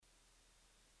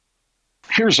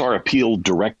Here's our appeal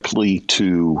directly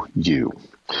to you.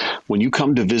 When you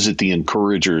come to visit the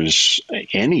Encouragers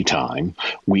anytime,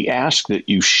 we ask that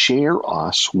you share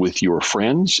us with your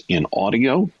friends in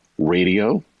audio,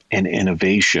 radio, and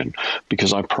innovation,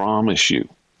 because I promise you,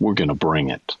 we're going to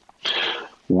bring it.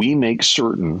 We make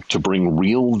certain to bring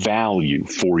real value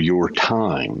for your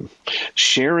time.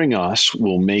 Sharing us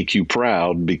will make you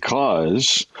proud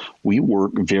because we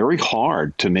work very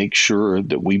hard to make sure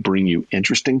that we bring you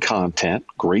interesting content,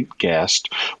 great guests,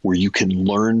 where you can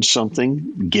learn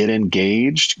something, get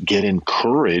engaged, get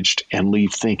encouraged, and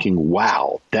leave thinking,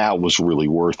 wow, that was really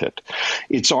worth it.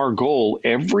 It's our goal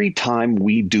every time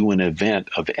we do an event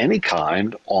of any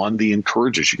kind on the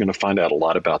Encouragers. You're going to find out a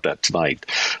lot about that tonight.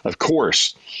 Of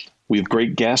course, we have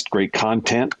great guests, great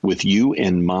content with you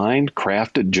in mind,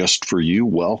 crafted just for you.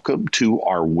 Welcome to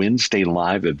our Wednesday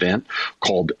live event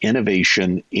called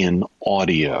Innovation in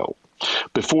Audio.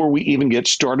 Before we even get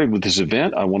started with this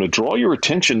event, I want to draw your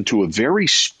attention to a very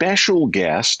special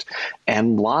guest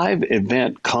and live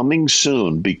event coming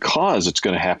soon, because it's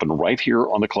going to happen right here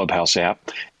on the Clubhouse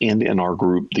app and in our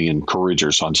group, The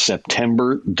Encouragers, on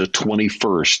September the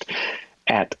 21st.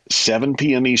 At 7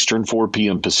 p.m. Eastern, 4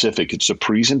 p.m. Pacific. It's a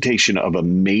presentation of a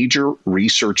major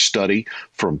research study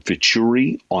from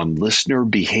Futuri on listener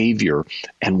behavior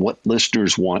and what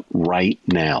listeners want right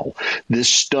now. This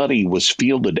study was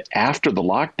fielded after the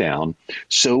lockdown,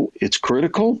 so it's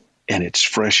critical and it's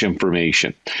fresh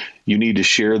information. You need to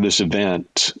share this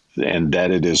event and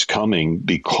that it is coming,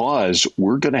 because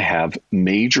we're going to have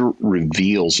major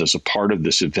reveals as a part of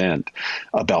this event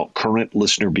about current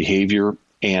listener behavior,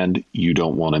 and you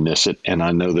don't want to miss it. And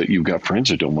I know that you've got friends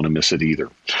that don't want to miss it either.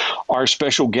 Our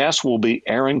special guest will be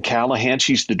Erin Callahan.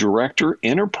 She's the Director,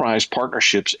 Enterprise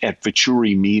Partnerships at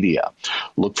Futuri Media.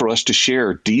 Look for us to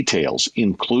share details,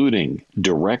 including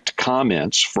direct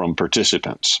comments from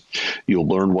participants. You'll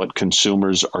learn what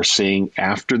consumers are saying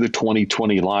after the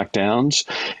 2020 lockdowns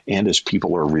and as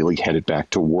people are really headed back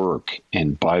to work.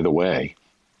 And by the way,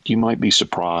 you might be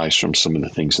surprised from some of the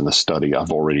things in the study.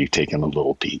 I've already taken a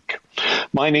little peek.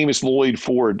 My name is Lloyd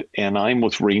Ford, and I'm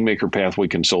with Rainmaker Pathway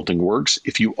Consulting Works.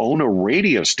 If you own a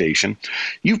radio station,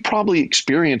 you've probably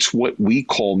experienced what we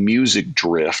call music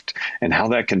drift and how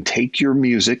that can take your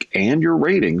music and your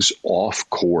ratings off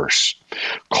course.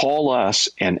 Call us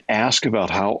and ask about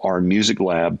how our music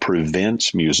lab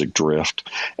prevents music drift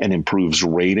and improves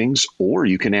ratings, or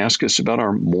you can ask us about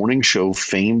our morning show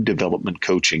Fame Development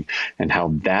Coaching and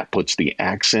how that puts the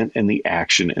accent and the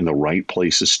action in the right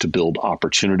places to build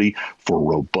opportunity for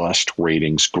robust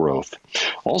ratings growth.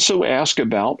 Also ask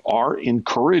about our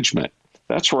encouragement.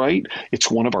 That's right. It's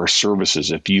one of our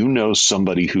services. If you know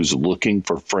somebody who's looking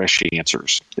for fresh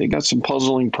answers, they got some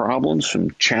puzzling problems, some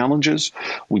challenges,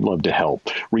 we'd love to help.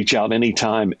 Reach out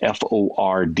anytime,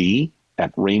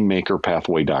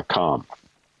 FORD@rainmakerpathway.com.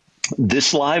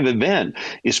 This live event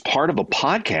is part of a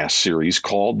podcast series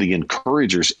called The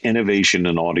Encouragers Innovation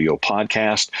in Audio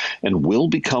Podcast, and will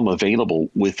become available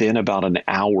within about an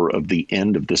hour of the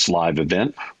end of this live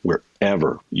event,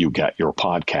 wherever you get your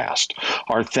podcast.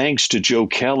 Our thanks to Joe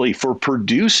Kelly for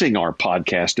producing our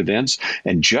podcast events,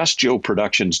 and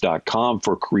JustJoeProductions.com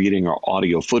for creating our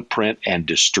audio footprint and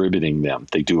distributing them.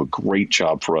 They do a great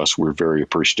job for us. We're very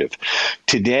appreciative.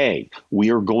 Today, we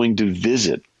are going to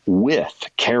visit with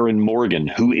Karen Morgan,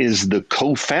 who is the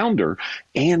co-founder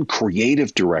and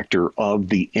creative director of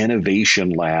the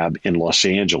Innovation Lab in Los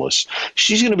Angeles.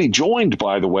 She's going to be joined,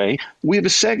 by the way, we have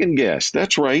a second guest.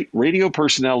 That's right, radio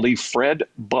personality Fred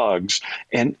Buggs.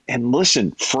 And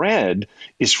listen, Fred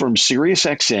is from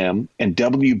SiriusXM and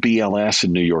WBLS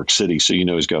in New York City, so you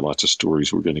know he's got lots of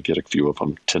stories. We're going to get a few of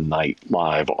them tonight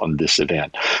live on this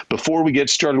event. Before we get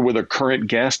started with our current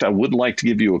guest, I would like to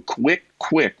give you a quick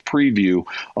preview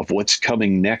of what's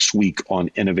coming next week on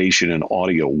Innovation in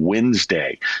Audio,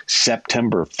 Wednesday,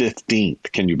 September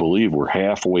 15th. Can you believe we're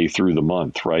halfway through the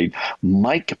month, right?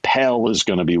 Mike Pell is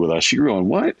going to be with us. You're going,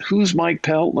 what? Who's Mike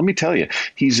Pell? Let me tell you,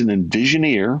 he's an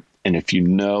Envisioneer. And if you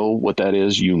know what that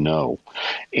is, you know.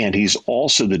 And he's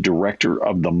also the director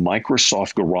of the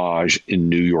Microsoft Garage in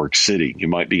New York City. You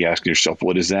might be asking yourself,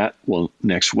 what is that? Well,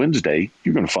 next Wednesday,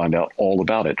 you're going to find out all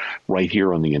about it right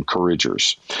here on The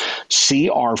Encouragers. See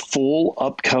our full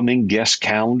upcoming guest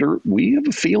calendar. We have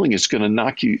a feeling it's going to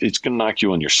knock you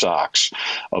on your socks.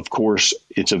 Of course,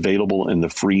 it's available in the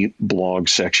free blog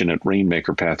section at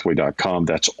rainmakerpathway.com.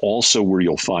 That's also where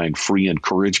you'll find free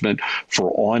encouragement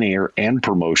for on-air and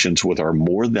promotion conversations with our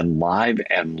More Than Live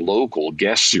and Local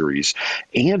guest series.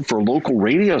 And for local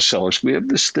radio sellers, we have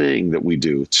this thing that we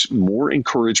do. It's more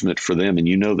encouragement for them, and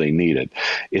you know they need it.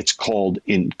 It's called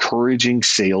Encouraging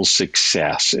Sales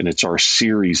Success, and it's our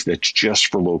series that's just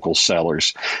for local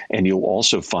sellers. And you'll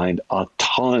also find a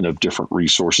ton of different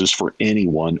resources for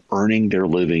anyone earning their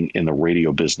living in the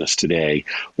radio business today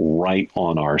right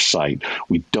on our site.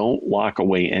 We don't lock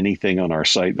away anything on our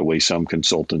site the way some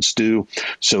consultants do.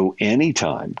 So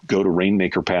anytime, go to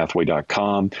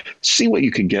rainmakerpathway.com, see what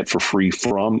you can get for free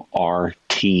from our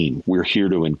team. We're here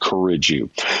to encourage you.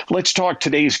 Let's talk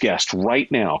today's guest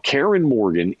right now. Karen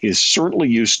Morgan is certainly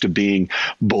used to being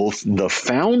both the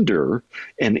founder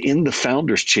and in the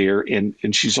founder's chair, and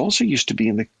she's also used to be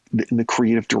in the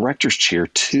creative director's chair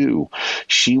too.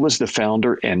 She was the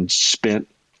founder and spent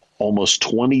almost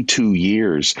 22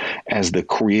 years as the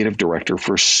creative director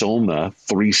for Soma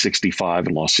 365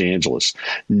 in Los Angeles.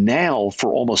 Now,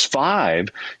 for almost 5,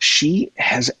 she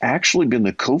has actually been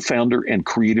the co-founder and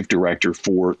creative director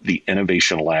for the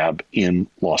Innovation Lab in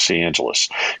Los Angeles.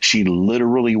 She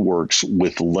literally works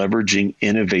with leveraging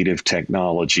innovative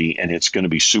technology, and it's going to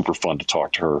be super fun to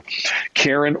talk to her.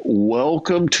 Karen,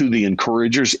 welcome to the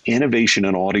Encouragers Innovation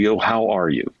in Audio. How are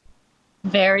you?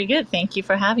 Very good. Thank you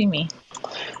for having me.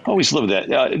 Always love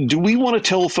that. Do we want to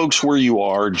tell folks where you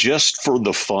are just for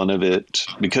the fun of it?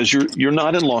 Because you're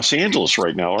not in Los Angeles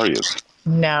right now, are you?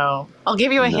 No. I'll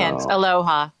give you a hint.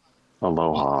 Aloha.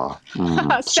 Aloha.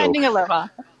 Sending aloha.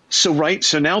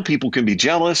 So now people can be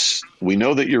jealous. We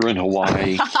know that you're in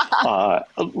Hawaii.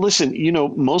 Listen,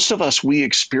 most of us, we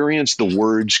experience the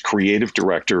words creative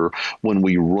director when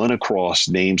we run across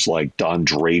names like Don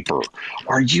Draper.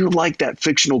 Are you like that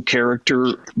fictional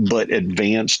character, but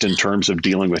advanced in terms of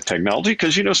dealing with technology?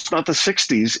 Because, it's not the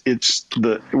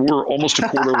 60s. We're almost a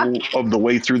quarter of the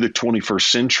way through the 21st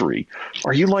century.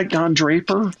 Are you like Don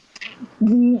Draper?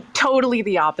 Totally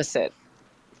the opposite.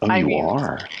 Oh, you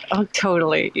are? Oh,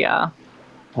 totally. Yeah.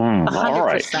 100%. All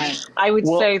right. I would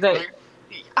say that.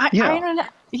 I don't know.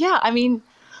 Yeah.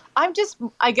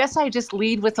 I guess I just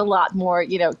lead with a lot more,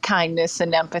 kindness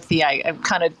and empathy. I'm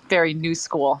kind of very new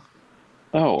school.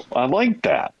 Oh, I like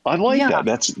that.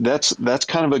 that. That's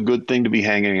kind of a good thing to be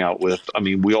hanging out with. I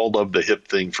mean, we all love the hip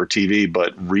thing for TV,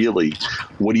 but really,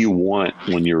 what do you want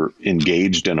when you're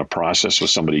engaged in a process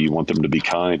with somebody? You want them to be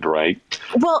kind, right?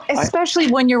 Well,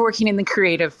 especially when you're working in the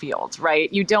creative field,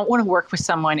 right? You don't want to work with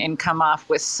someone and come off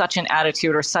with such an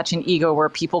attitude or such an ego where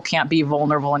people can't be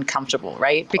vulnerable and comfortable,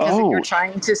 right? Because if you're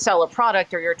trying to sell a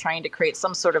product or you're trying to create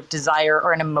some sort of desire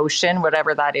or an emotion,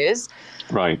 whatever that is,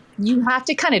 right, you have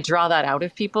to kind of draw that out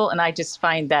of people. And I just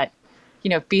find that,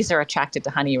 bees are attracted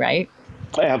to honey, right?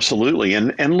 Absolutely.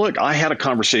 And look, I had a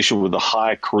conversation with a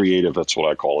high creative, that's what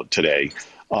I call it today,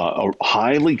 a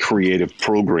highly creative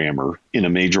programmer in a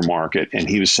major market. And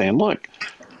he was saying, look,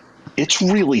 it's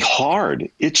really hard.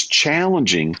 It's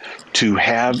challenging to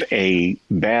have a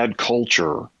bad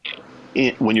culture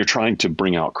when you're trying to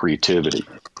bring out creativity.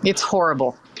 It's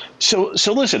horrible. So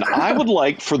listen, I would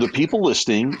like for the people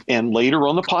listening and later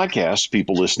on the podcast,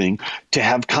 people listening, to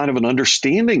have kind of an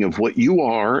understanding of what you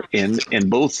are and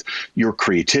both your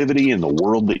creativity and the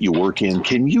world that you work in.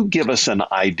 Can you give us an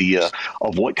idea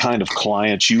of what kind of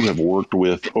clients you have worked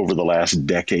with over the last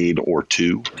decade or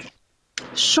two?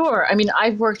 Sure. I mean,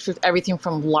 I've worked with everything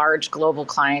from large global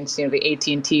clients, the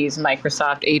AT&Ts,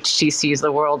 Microsoft, HTCs of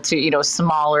the world, to,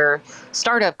 smaller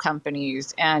startup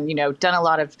companies, and, done a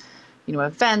lot of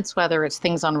events, whether it's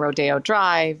things on Rodeo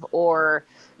Drive or,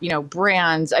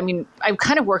 brands. I mean, I've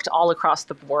kind of worked all across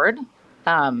the board,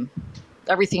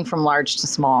 everything from large to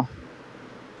small.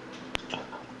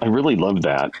 I really love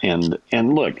that. And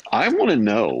look, I want to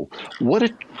know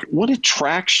what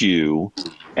attracts you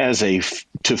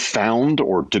to found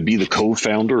or to be the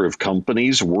co-founder of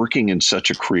companies working in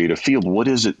such a creative field. What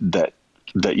is it that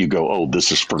you go, oh,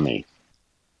 this is for me?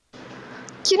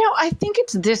 I think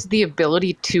it's the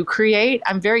ability to create.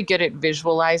 I'm very good at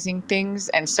visualizing things.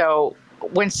 And so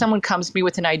when someone comes to me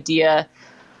with an idea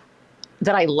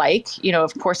that I like,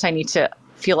 of course I need to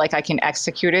feel like I can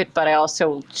execute it, but I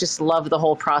also just love the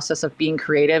whole process of being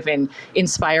creative and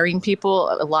inspiring people.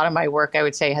 A lot of my work, I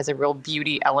would say, has a real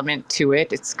beauty element to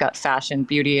it. It's got fashion,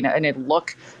 beauty, and a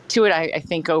look to it. I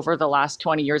think over the last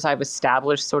 20 years, I've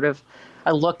established sort of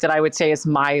a look that I would say is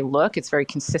my look. It's very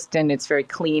consistent. It's very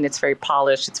clean. It's very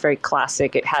polished. It's very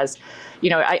classic. It has,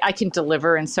 I can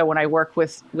deliver. And so when I work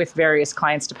with various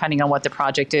clients, depending on what the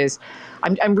project is,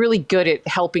 I'm really good at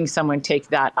helping someone take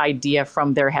that idea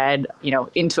from their head,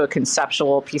 into a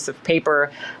conceptual piece of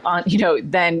paper,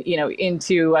 then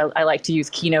into I like to use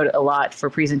Keynote a lot for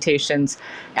presentations,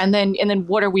 and then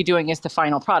what are we doing as the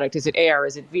final product? Is it AR?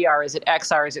 Is it VR? Is it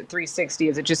XR? Is it 360?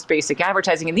 Is it just basic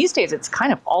advertising? And these days, it's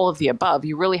kind of all of the above.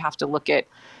 You really have to look at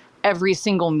every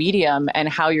single medium and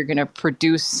how you're going to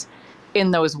produce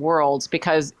in those worlds,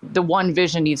 because the one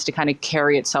vision needs to kind of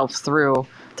carry itself through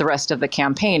the rest of the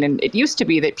campaign. And it used to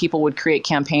be that people would create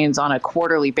campaigns on a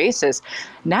quarterly basis.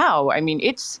 Now, I mean,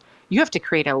 you have to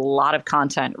create a lot of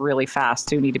content really fast.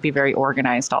 So you need to be very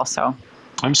organized also.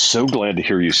 I'm so glad to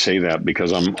hear you say that,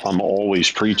 because I'm always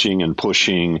preaching and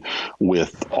pushing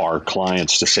with our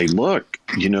clients to say, look,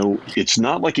 it's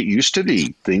not like it used to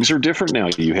be. Things are different now.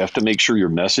 You have to make sure your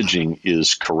messaging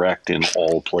is correct in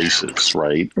all places,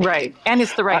 right? Right. And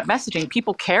it's the right messaging.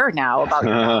 People care now about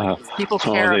your values. People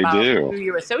care about who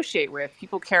you associate with.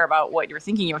 People care about what you're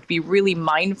thinking. You have to be really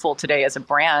mindful today as a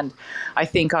brand, I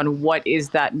think, on what is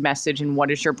that message and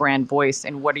what is your brand voice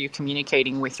and what are you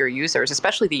communicating with your users,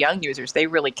 especially the young users.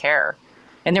 They really care,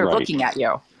 and they're looking at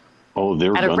you. Oh,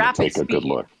 they're going to take a good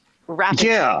look. Rapid.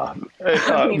 Yeah,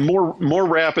 more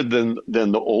rapid than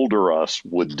the older us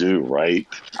would do, right?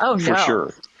 Oh, no. For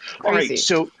sure. Crazy. All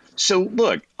right, so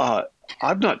look,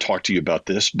 I've not talked to you about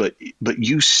this, but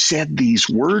you said these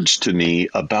words to me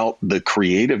about the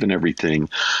creative and everything.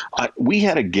 We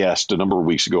had a guest a number of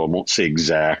weeks ago. I won't say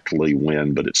exactly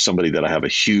when, but it's somebody that I have a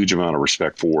huge amount of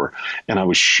respect for. And I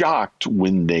was shocked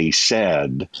when they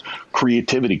said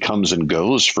creativity comes and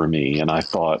goes for me. And I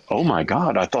thought, oh my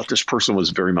God, I thought this person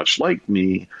was very much like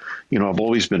me. I've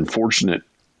always been fortunate.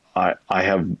 I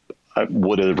have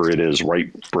whatever it is, right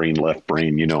brain, left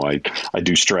brain, I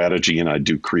do strategy and I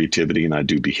do creativity and I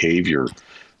do behavior.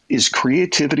 Is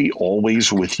creativity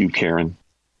always with you, Karen?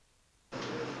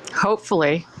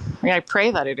 Hopefully. I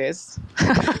pray that it is.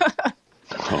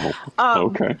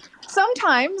 Okay.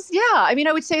 Sometimes, yeah. I mean,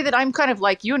 I would say that I'm kind of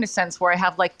like you in a sense where I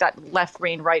have like that left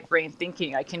brain, right brain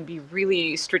thinking. I can be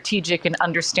really strategic and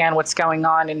understand what's going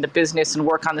on in the business and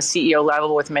work on the CEO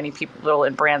level with many people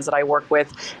and brands that I work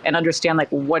with and understand like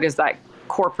what is that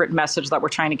corporate message that we're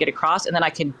trying to get across. And then I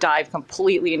can dive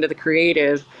completely into the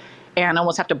creative and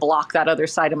almost have to block that other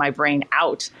side of my brain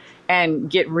out and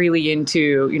get really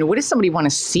into, what does somebody want to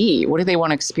see? What do they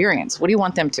want to experience? What do you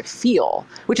want them to feel?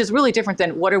 Which is really different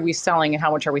than what are we selling and how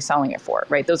much are we selling it for,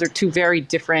 right? Those are two very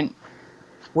different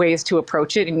ways to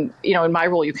approach it. And, in my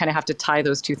role, you kind of have to tie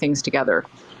those two things together.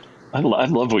 I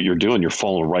love what you're doing. You're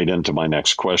falling right into my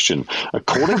next question.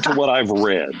 According to what I've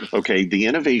read, the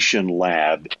Innovation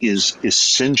Lab is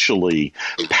essentially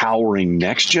powering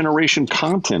next generation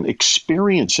content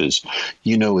experiences.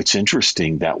 It's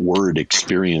interesting that word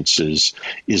experiences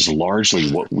is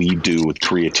largely what we do with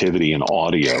creativity and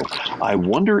audio. I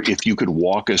wonder if you could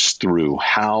walk us through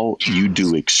how you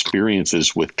do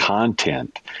experiences with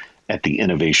content at the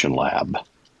Innovation Lab.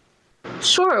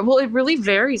 Sure. Well, it really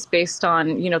varies based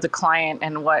on, the client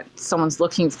and what someone's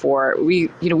looking for. We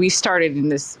started in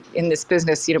this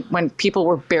business, when people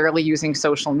were barely using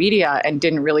social media and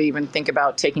didn't really even think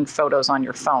about taking photos on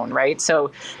your phone, right?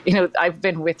 So, I've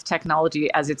been with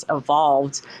technology as it's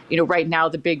evolved. Right now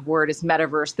the big word is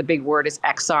metaverse, the big word is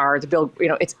XR,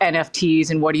 it's NFTs,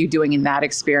 and what are you doing in that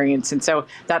experience? And so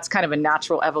that's kind of a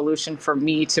natural evolution for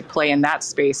me to play in that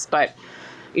space. But,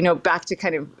 back to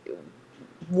kind of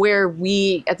where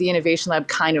we at the Innovation Lab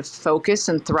kind of focus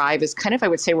and thrive is kind of, I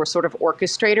would say, we're sort of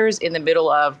orchestrators in the middle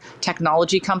of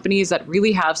technology companies that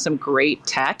really have some great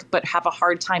tech, but have a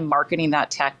hard time marketing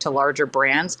that tech to larger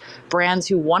brands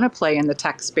who want to play in the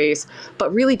tech space,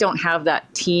 but really don't have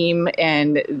that team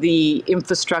and the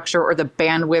infrastructure or the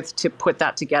bandwidth to put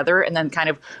that together. And then kind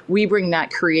of we bring that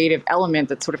creative element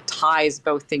that sort of ties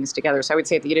both things together. So I would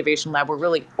say at the Innovation Lab, we're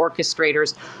really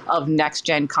orchestrators of next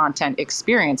gen content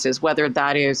experiences, whether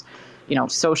that is,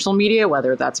 social media,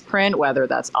 whether that's print, whether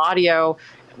that's audio,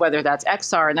 whether that's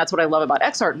XR. And that's what I love about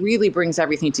XR. It really brings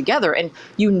everything together. And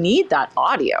you need that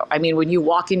audio. I mean, when you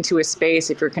walk into a space,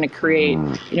 if you're going to create,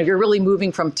 you're really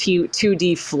moving from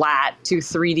 2D flat to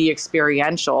 3D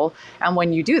experiential. And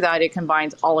when you do that, it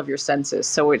combines all of your senses.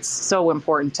 So it's so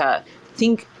important to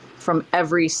think from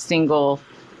every single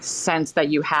sense that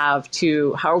you have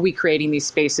to how are we creating these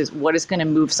spaces? What is going to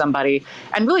move somebody?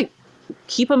 And really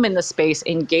keep them in the space,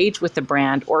 engage with the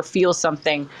brand, or feel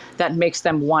something that makes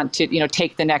them want to,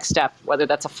 take the next step, whether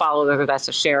that's a follow, whether that's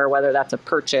a share, whether that's a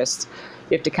purchase.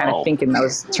 You have to kind of think in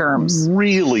those terms.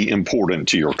 Really important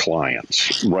to your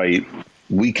clients, right?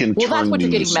 We can that's what you're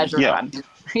getting measured on.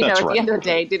 That's At the right. end of the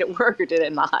day, did it work or did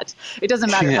it not? It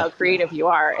doesn't matter Yeah. how creative you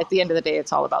are. At the end of the day,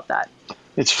 it's all about that.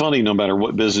 It's funny, no matter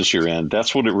what business you're in,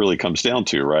 that's what it really comes down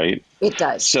to, right? It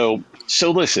does. So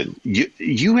listen,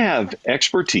 you have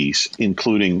expertise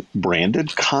including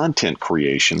branded content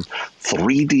creation,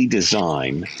 3D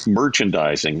design,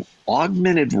 merchandising,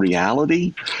 augmented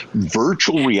reality,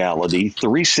 virtual reality,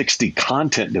 360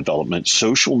 content development,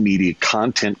 social media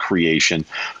content creation,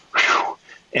 whew,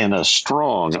 and a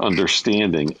strong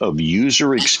understanding of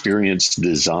user experience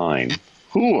design.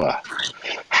 Whew.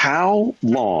 How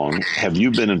long have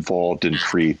you been involved in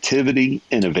creativity,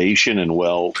 innovation, and,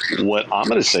 well, what I'm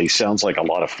going to say sounds like a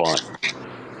lot of fun?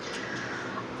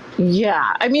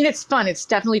 Yeah, I mean it's fun. It's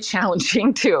definitely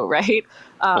challenging too, right?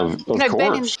 Of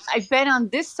course. I've been on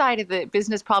this side of the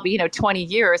business probably 20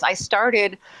 years. I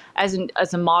started as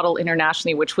a model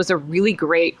internationally, which was a really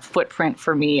great footprint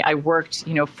for me. I worked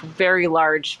for very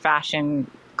large fashion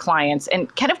clients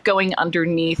and kind of going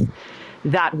underneath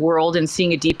that world and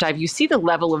seeing a deep dive, you see the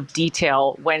level of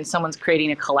detail when someone's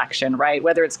creating a collection, right?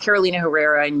 Whether it's Carolina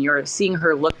Herrera and you're seeing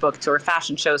her lookbook to her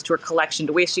fashion shows, to her collection,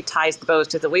 the way she ties the bows,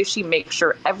 to the way she makes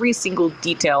sure every single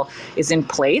detail is in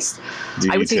place.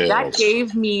 I would say that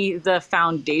gave me the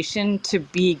foundation to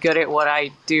be good at what I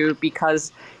do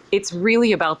because it's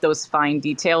really about those fine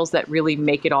details that really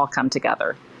make it all come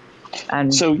together.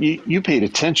 And so you paid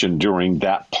attention during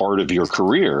that part of your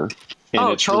career. And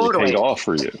it's totally really paid off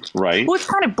for you, right? Well, it's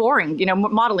kind of boring.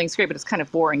 Modeling's great, but it's kind of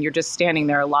boring. You're just standing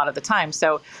there a lot of the time.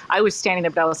 So I was standing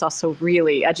there, but I was also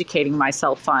really educating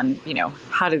myself on,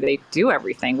 how do they do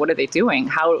everything? What are they doing?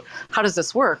 How does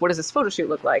this work? What does this photo shoot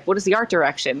look like? What is the art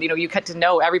direction? You get to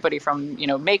know everybody from,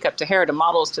 makeup to hair to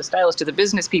models to stylists to the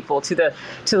business people to the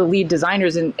lead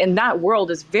designers. And that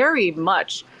world is very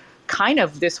much kind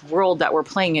of this world that we're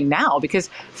playing in now because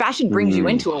fashion brings you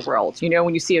into a world,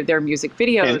 when you see their music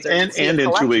videos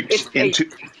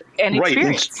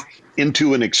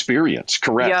into an experience.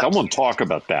 Correct. Yep. I want to talk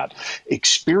about that.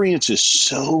 Experience is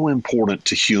so important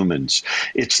to humans.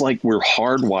 It's like we're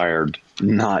hardwired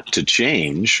not to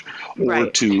change or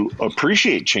to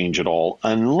appreciate change at all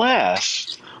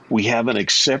unless we have an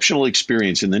exceptional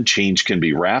experience, and then change can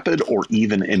be rapid or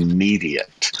even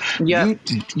immediate. Yeah.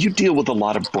 You deal with a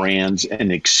lot of brands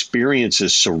and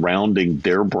experiences surrounding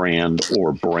their brand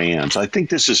or brands. I think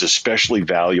this is especially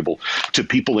valuable to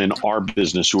people in our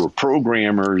business who are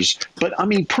programmers, but I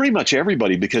mean, pretty much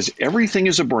everybody, because everything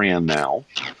is a brand now.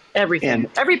 Everything.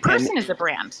 Every person is a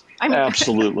brand. I mean,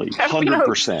 absolutely,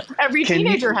 100%. Every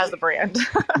teenager has a brand.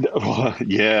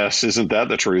 Yes, isn't that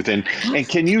the truth? And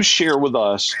can you share with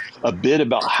us a bit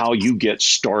about how you get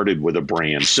started with a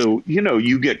brand? So,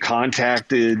 you get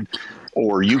contacted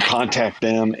or you contact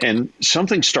them and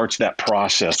something starts that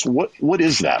process. What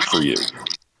is that for you?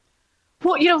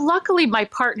 Well, luckily my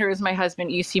partner is my husband,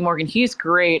 E.C. Morgan. He's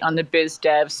great on the biz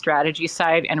dev strategy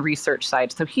side and research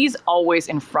side. So he's always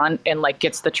in front and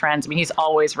gets the trends. I mean, he's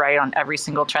always right on every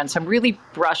single trend. So I'm really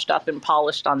brushed up and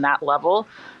polished on that level,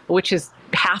 which is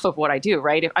half of what I do,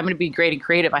 right? If I'm going to be great and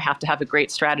creative, I have to have a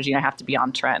great strategy and I have to be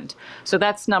on trend. So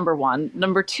that's number one.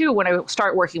 Number two, when I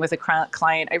start working with a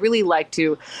client, I really like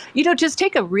to, just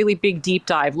take a really big deep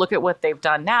dive, look at what they've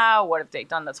done now, what have they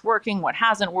done that's working, what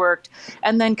hasn't worked,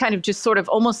 and then kind of just sort of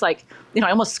almost I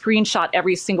almost screenshot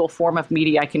every single form of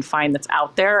media I can find that's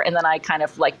out there. And then I kind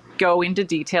of go into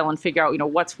detail and figure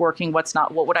out, what's working, what's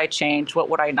not, what would I change, what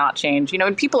would I not change,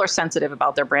 and people are sensitive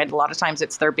about their brand. A lot of times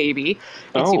it's their baby.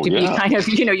 You have to be kind of,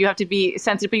 you have to be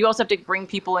sensitive, but you also have to bring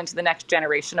people into the next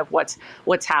generation of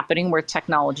what's happening, where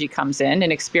technology comes in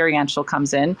and experiential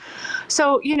comes in.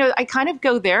 So, I kind of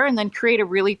go there and then create a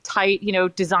really tight,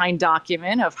 design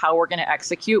document of how we're going to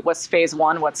execute. What's phase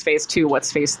one, what's phase two,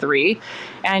 what's phase three.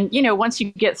 And, once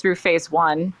you get through phase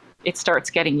one, it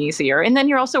starts getting easier. And then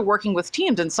you're also working with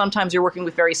teams, and sometimes you're working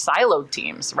with very siloed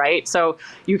teams, right? So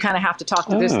you kind of have to talk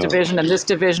to this division and this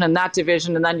division and that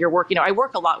division. And then you're working, I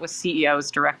work a lot with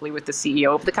CEOs directly with the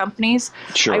CEO of the companies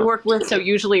Sure. I work with. So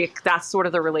usually that's sort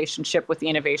of the relationship with the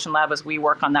Innovation Lab, as we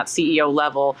work on that CEO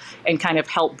level and kind of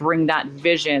help bring that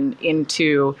vision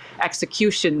into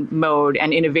execution mode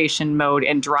and innovation mode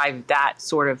and drive that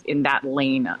sort of in that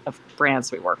lane of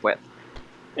brands we work with.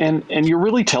 And you're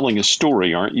really telling a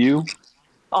story, aren't you?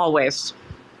 Always.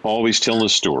 Always telling a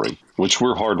story. which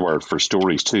we're hardwired for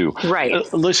stories too.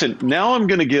 Right. Listen, now I'm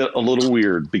going to get a little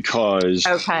weird because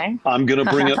Okay. I'm going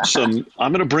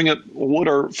to bring up what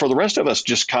are, for the rest of us,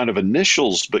 just kind of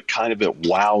initials, but kind of it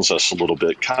wows us a little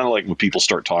bit. Kind of like when people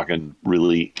start talking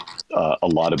really a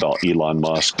lot about Elon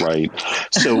Musk, right?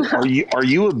 So are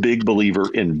you a big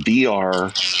believer in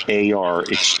VR, AR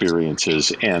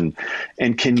experiences? And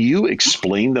can you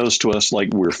explain those to us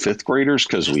like we're fifth graders?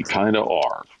 Because we kind of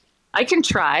are. I can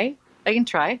try.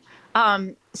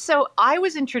 So I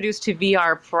was introduced to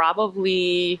VR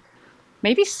probably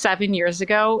maybe 7 years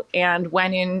ago and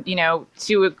went in,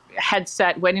 to a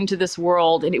headset, went into this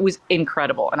world, and it was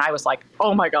incredible. And I was like,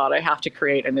 oh my God, I have to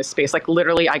create in this space. Like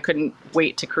literally, I couldn't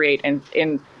wait to create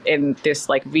in this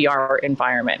like VR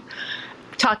environment.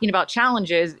 Talking about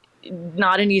challenges,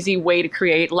 not an easy way to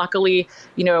create. Luckily,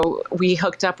 we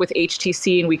hooked up with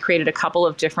HTC and we created a couple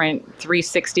of different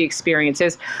 360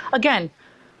 experiences. Again,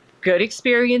 good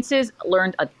experiences,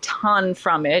 learned a ton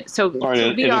from it. So, all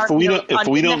right, VR, and if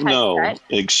we don't know,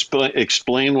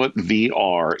 explain what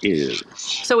VR is.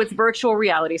 So it's virtual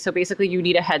reality. So basically you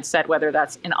need a headset, whether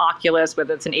that's an Oculus,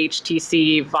 whether it's an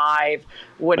HTC Vive,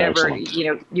 whatever.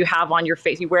 Excellent. You have on your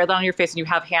face. You wear that on your face and you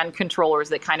have hand controllers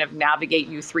that kind of navigate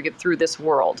you through this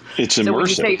world. It's immersive. So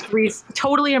when you say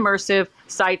totally immersive,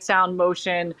 sight, sound,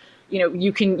 motion,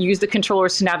 you can use the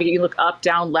controllers to navigate. You look up,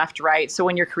 down, left, right. So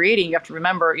when you're creating, you have to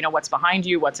remember, what's behind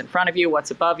you, what's in front of you,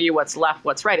 what's above you, what's left,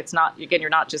 what's right. It's not, again, you're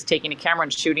not just taking a camera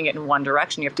and shooting it in one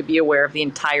direction. You have to be aware of the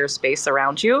entire space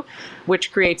around you,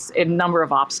 which creates a number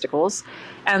of obstacles.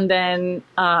 And then,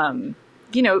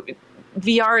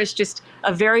 VR is just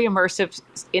a very immersive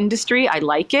industry. I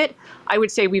like it. I would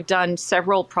say we've done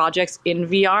several projects in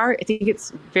VR. I think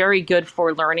it's very good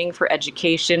for learning, for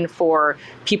education, for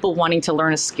people wanting to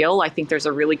learn a skill. I think there's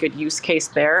a really good use case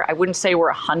there. I wouldn't say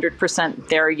we're 100%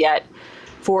 there yet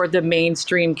for the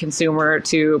mainstream consumer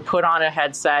to put on a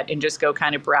headset and just go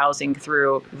kind of browsing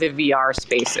through the VR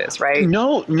spaces, right?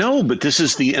 No, but this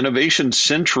is the innovation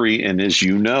century. And as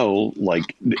you know,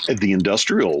 like the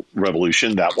Industrial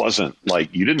Revolution, that wasn't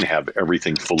like you didn't have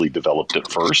everything fully developed at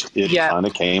first. It kind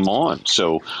of came on.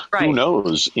 So who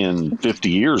knows in 50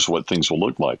 years what things will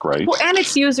look like, right? Well, and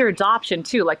it's user adoption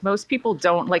too. Like most people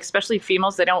don't, like especially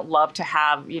females, they don't love to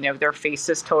have, their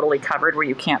faces totally covered where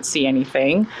you can't see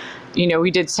anything.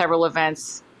 We did several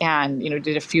events and,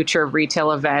 did a future of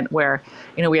retail event where,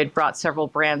 we had brought several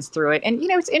brands through it. And,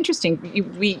 it's interesting.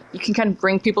 You can kind of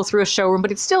bring people through a showroom, but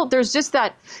it's still, there's just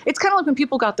that, it's kind of like when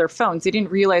people got their phones, they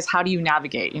didn't realize how do you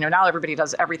navigate? Now everybody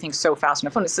does everything so fast on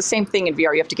a phone. It's the same thing in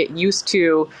VR. You have to get used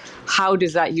to how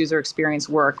does that user experience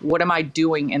work? What am I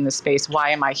doing in this space?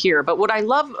 Why am I here? But what I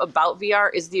love about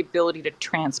VR is the ability to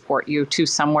transport you to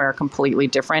somewhere completely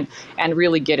different and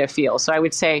really get a feel. So I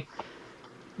would say,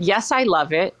 yes, I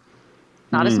love it.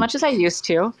 Not as much as I used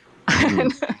to.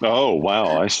 Oh,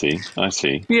 wow. I see.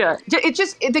 Yeah.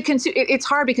 It's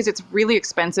hard because it's really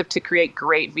expensive to create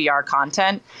great VR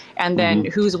content. And then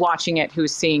who's watching it,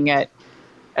 who's seeing it.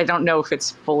 I don't know if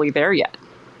it's fully there yet.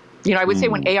 I would say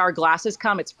when AR glasses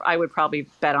come, I would probably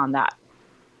bet on that.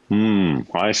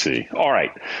 I see. All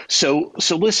right. So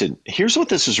listen, here's what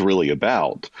this is really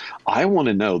about. I want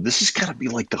to know, this has got to be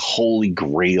like the holy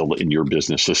grail in your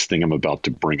business, this thing I'm about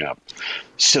to bring up.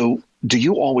 So do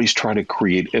you always try to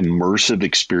create immersive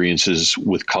experiences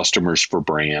with customers for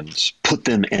brands, put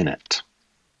them in it?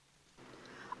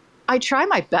 I try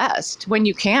my best when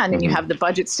you can and you have the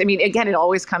budgets. I mean, again, it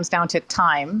always comes down to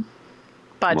time,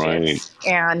 budgets,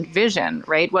 and vision,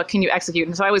 right? What can you execute?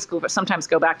 And so I always sometimes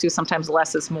go back to sometimes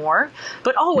less is more,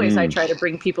 but always I try to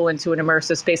bring people into an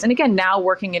immersive space. And again, now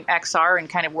working in XR and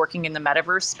kind of working in the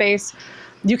metaverse space,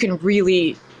 you can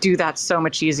really do that so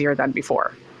much easier than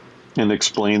before. And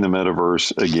explain the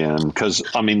metaverse again, because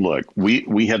I mean, look,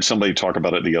 we had somebody talk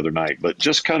about it the other night, but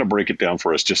just kind of break it down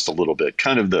for us just a little bit,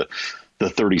 kind of the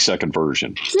 30-second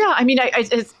version. Yeah, I mean,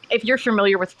 if you're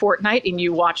familiar with Fortnite and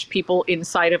you watch people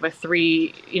inside of a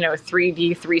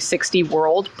 3D 360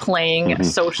 world playing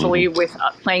socially with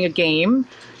playing a game,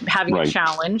 having a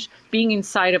challenge, being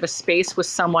inside of a space with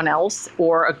someone else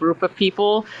or a group of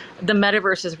people, the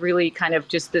metaverse is really kind of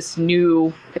just it's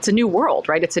a new world,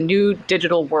 right? It's a new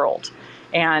digital world.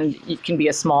 And it can be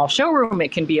a small showroom,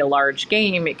 it can be a large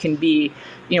game, it can be,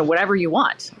 whatever you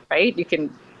want, right? You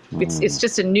can It's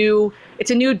just a new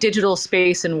digital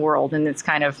space and world, and it's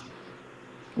kind of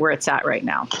where it's at right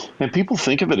now. And people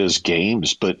think of it as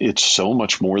games, but it's so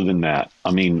much more than that.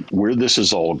 I mean, where this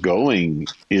is all going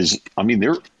is,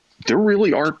 there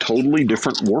really are totally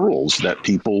different worlds that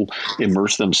people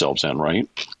immerse themselves in, right?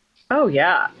 Oh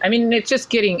yeah. I mean, it's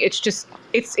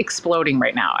exploding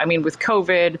right now. I mean, with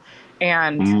COVID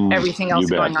and everything else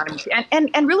you bet. going on.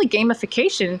 And really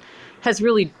gamification has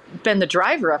really been the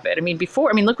driver of it. I mean,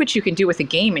 look what you can do with a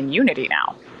game in Unity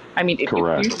now. I mean,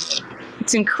 Correct.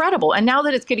 it's incredible. And now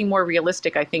that it's getting more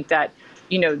realistic, I think that,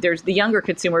 there's the younger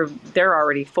consumer, they're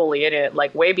already fully in it,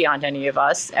 like way beyond any of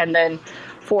us. And then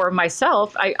for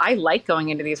myself, I like going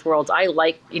into these worlds. I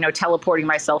like, teleporting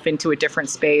myself into a different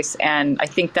space. And I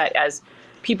think that as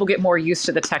people get more used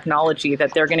to the technology,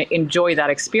 that they're going to enjoy that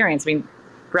experience. I mean,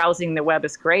 browsing the web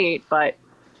is great, but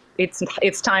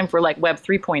it's time for like Web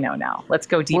 3.0 now. Let's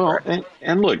go deeper. Well,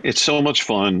 and look, it's so much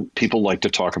fun. People like to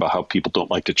talk about how people don't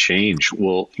like to change.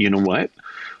 Well, you know what?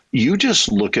 You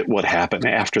just look at what happened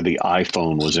after the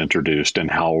iPhone was introduced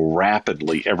and how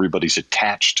rapidly everybody's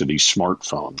attached to these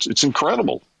smartphones. It's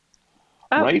incredible,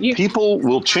 right? People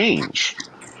will change.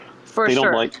 For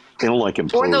sure. They don't like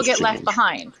imposed or they'll get change. Left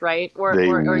behind, right? Or will.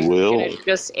 You're gonna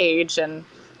just age and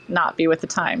not be with the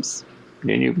times.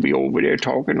 Then you'll be over there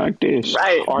talking like this.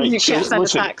 Right. All right, you can't send a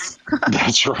text.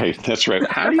 That's right.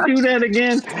 How do you do that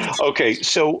again? Okay,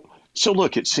 so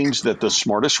look, it seems that the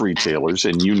smartest retailers,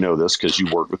 and you know this because you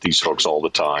work with these folks all the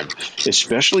time,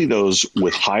 especially those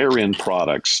with higher end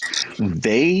products,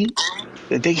 they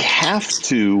have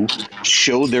to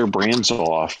show their brands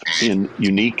off in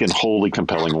unique and wholly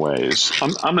compelling ways.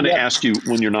 I'm going to ask you,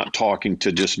 when you're not talking,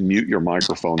 to just mute your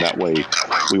microphone. That way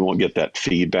we won't get that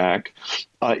feedback.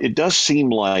 It does seem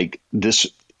like this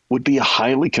would be a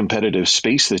highly competitive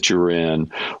space that you're in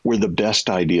where the best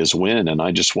ideas win. And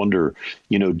I just wonder,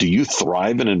 do you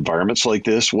thrive in environments like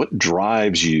this? What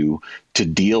drives you to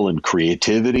deal in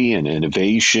creativity and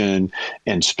innovation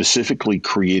and specifically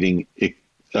creating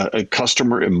a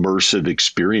customer immersive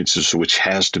experiences, which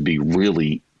has to be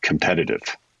really competitive?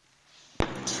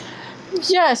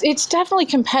 Yes, it's definitely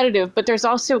competitive, but there's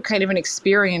also kind of an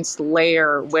experience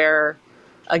layer where,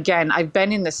 again, I've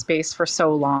been in this space for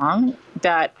so long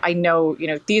that I know,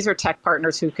 these are tech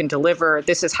partners who can deliver.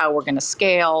 This is how we're going to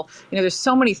scale. There's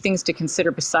so many things to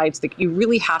consider besides that. You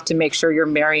really have to make sure you're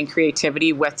marrying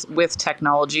creativity with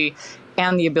technology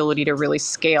and the ability to really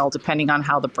scale depending on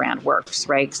how the brand works,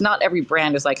 right? Because not every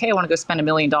brand is like, hey, I want to go spend $1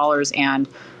 million and,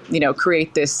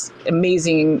 create this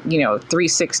amazing,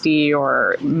 360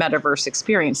 or metaverse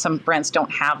experience. Some brands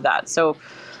don't have that. So,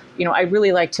 I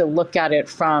really like to look at it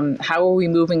from how are we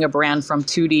moving a brand from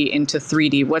 2D into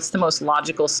 3D? What's the most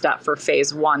logical step for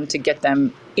phase one to get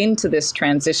them into this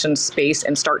transition space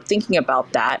and start thinking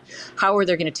about that? How are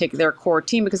they going to take their core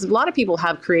team? Because a lot of people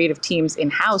have creative teams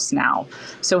in-house now.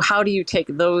 So how do you take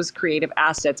those creative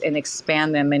assets and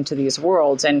expand them into these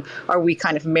worlds? And are we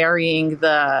kind of marrying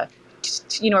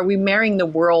are we marrying the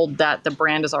world that the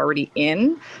brand is already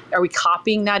in? Are we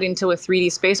copying that into a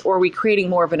 3D space, or are we creating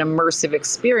more of an immersive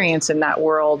experience in that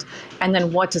world? And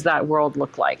then what does that world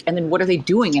look like? And then what are they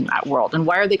doing in that world? And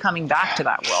why are they coming back to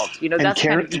that world? That's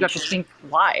Karen, kind of, you have to think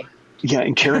why. Yeah,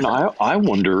 and Karen, I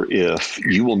wonder if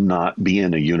you will not be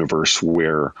in a universe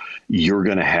where you're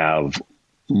going to have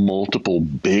multiple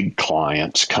big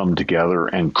clients come together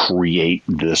and create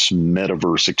this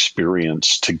metaverse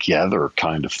experience together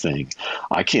kind of thing.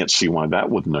 I can't see why that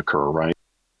wouldn't occur, right?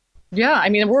 Yeah, I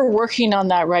mean, we're working on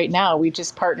that right now. We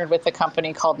just partnered with a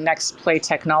company called Next Play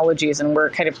Technologies, and we're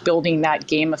kind of building that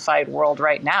gamified world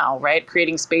right now, right?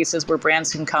 Creating spaces where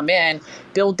brands can come in,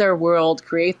 build their world,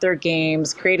 create their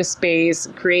games, create a space,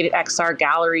 create XR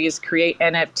galleries, create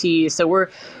NFTs. So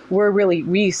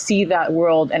we see that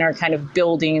world and are kind of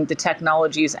building the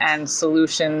technologies and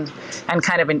solutions and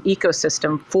kind of an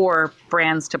ecosystem for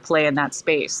brands to play in that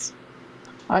space.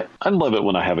 I love it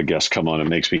when I have a guest come on. It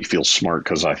makes me feel smart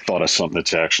because I thought of something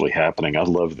that's actually happening. I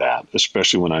love that,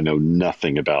 especially when I know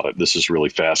nothing about it. This is really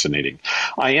fascinating.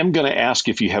 I am going to ask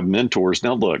if you have mentors.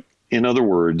 Now, look, in other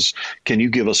words, can you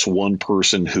give us one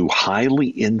person who highly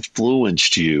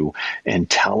influenced you and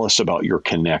tell us about your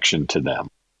connection to them?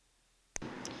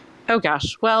 Oh,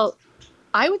 gosh. Well,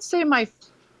 I would say my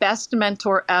best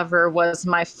mentor ever was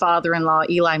my father-in-law,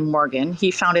 Eli Morgan.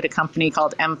 He founded a company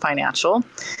called M Financial.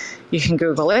 You can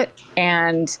Google it.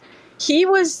 And he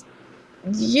was,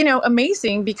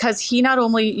 amazing because he not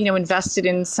only, invested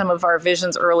in some of our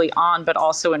visions early on, but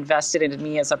also invested in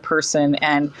me as a person.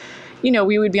 And,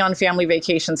 we would be on family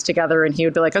vacations together and he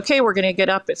would be like, okay, we're going to get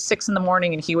up at 6 a.m.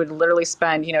 And he would literally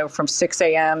spend, from 6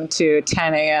 a.m. to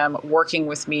 10 a.m. working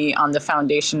with me on the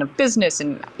foundation of business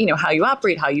and, how you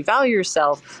operate, how you value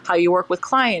yourself, how you work with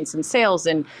clients and sales.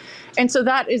 And so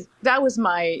that was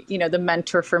my, the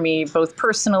mentor for me, both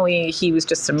personally. He was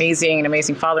just amazing, an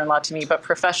amazing father-in-law to me, but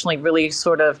professionally really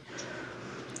sort of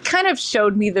kind of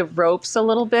showed me the ropes a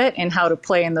little bit and how to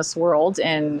play in this world.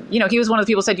 And, he was one of the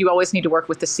people who said you always need to work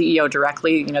with the CEO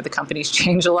directly. The companies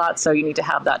change a lot, so you need to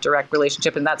have that direct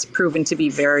relationship. And that's proven to be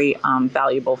very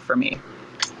valuable for me.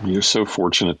 You're so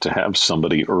fortunate to have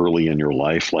somebody early in your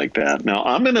life like that. Now,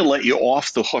 I'm going to let you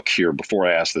off the hook here before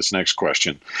I ask this next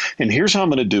question. And here's how I'm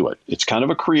going to do it. It's kind of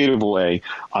a creative way.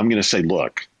 I'm going to say,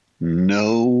 look,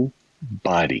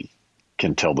 nobody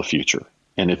can tell the future.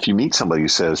 And if you meet somebody who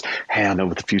says, hey, I know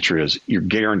what the future is, you're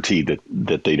guaranteed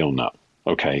that they don't know.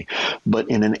 Okay. But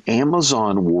in an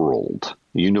Amazon world,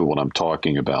 you know what I'm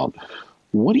talking about.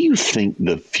 What do you think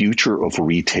the future of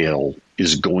retail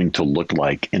is going to look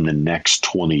like in the next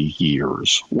 20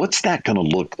 years? What's that going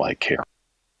to look like, Karen?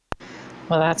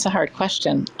 Well, that's a hard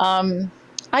question.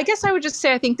 I guess I would just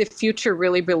say I think the future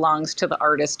really belongs to the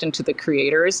artist and to the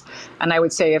creators. And I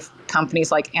would say if companies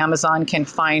like Amazon can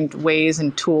find ways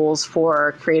and tools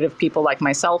for creative people like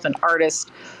myself and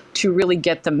artists to really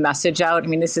get the message out. I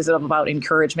mean, this is about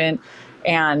encouragement.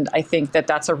 And I think that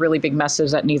that's a really big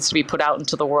message that needs to be put out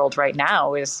into the world right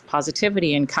now is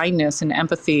positivity and kindness and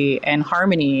empathy and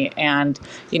harmony and,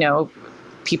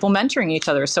 people mentoring each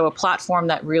other. So a platform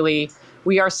that really,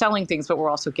 we are selling things, but we're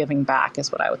also giving back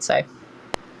is what I would say.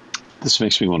 This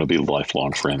makes me want to be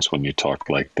lifelong friends when you talk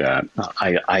like that.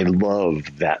 I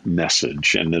love that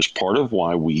message. And it's part of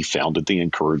why we founded the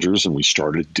Encouragers and we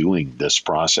started doing this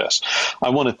process. I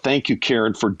want to thank you,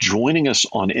 Karen, for joining us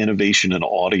on Innovation in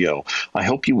Audio. I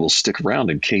hope you will stick around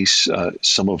in case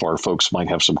some of our folks might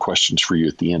have some questions for you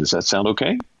at the end. Does that sound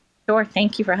okay? Sure.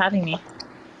 Thank you for having me.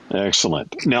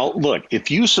 Excellent. Now, look,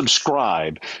 if you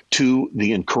subscribe to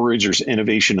the Encouragers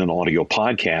Innovation in Audio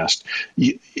podcast,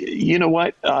 you know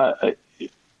what?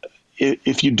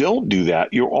 If you don't do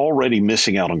that, you're already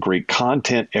missing out on great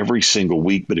content every single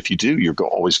week. But if you do, you're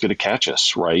always going to catch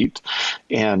us, right?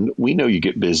 And we know you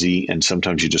get busy and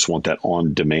sometimes you just want that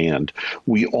on demand.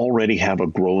 We already have a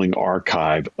growing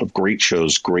archive of great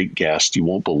shows, great guests. You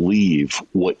won't believe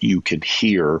what you can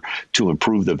hear to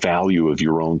improve the value of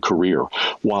your own career.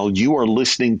 While you are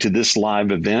listening to this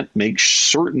live event, make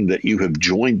certain that you have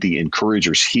joined the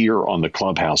Encouragers here on the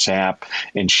Clubhouse app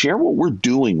and share what we're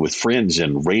doing with friends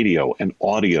in radio and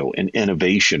audio and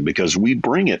innovation, because we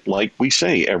bring it, like we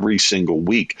say, every single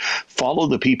week. Follow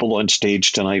the people on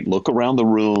stage tonight, look around the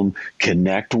room,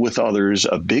 connect with others.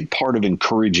 A big part of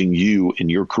encouraging you in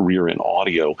your career in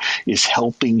audio is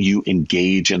helping you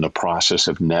engage in the process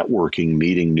of networking,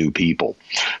 meeting new people.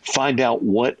 Find out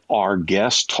what our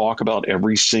guests talk about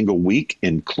every single week,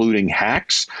 including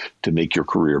hacks to make your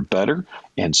career better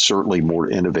and certainly more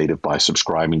innovative by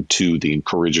subscribing to the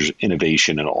Encouragers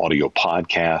Innovation and Audio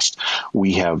podcast.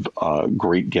 We have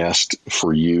great guests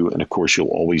for you. And of course, you'll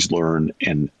always learn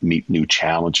and meet new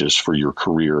challenges for your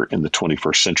career in the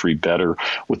 21st century better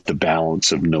with the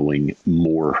balance of knowing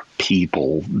more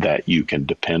people that you can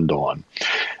depend on.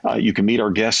 You can meet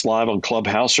our guests live on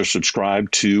Clubhouse or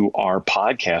subscribe to our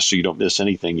podcast so you don't miss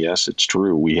anything. Yes, it's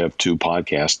true. We have two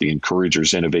podcasts, the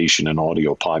Encouragers Innovation and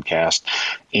Audio podcast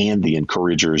and the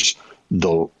Encouragers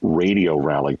the Radio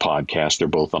Rally podcast. They're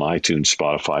both on iTunes,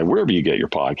 Spotify, wherever you get your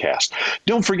podcast.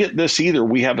 Don't forget this either.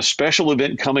 We have a special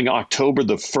event coming October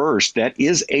the 1st. That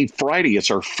is a Friday. It's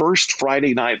our first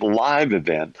Friday night live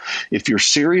event. If you're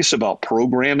serious about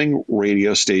programming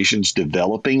radio stations,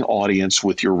 developing audience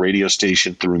with your radio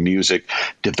station through music,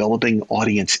 developing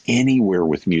audience anywhere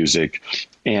with music,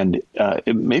 and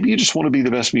maybe you just want to be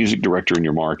the best music director in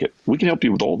your market, we can help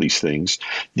you with all these things.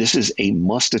 This is a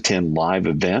must-attend live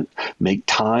event. Make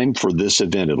time for this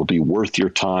event. It'll be worth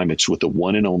your time. It's with the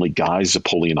one and only Guy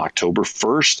Zapolian, October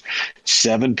 1st,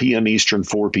 7 p.m. Eastern,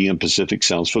 4 p.m. Pacific.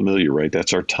 Sounds familiar, right?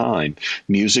 That's our time.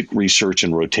 Music Research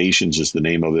and Rotations is the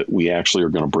name of it. We actually are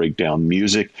going to break down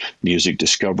music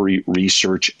discovery,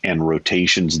 research, and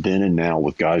rotations then and now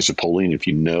with Guy Zapolian. If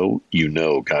you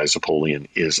know, Guy Zapolian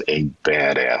is a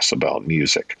badass about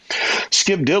music.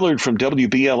 Skip Dillard from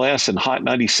WBLS and Hot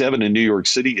 97 in New York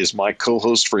City is my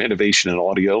co-host for Innovation in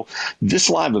Audio. This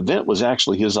live event was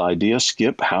actually his idea.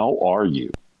 Skip, how are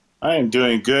you? I am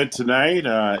doing good tonight.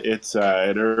 It's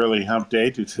an early hump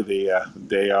day due to the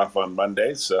day off on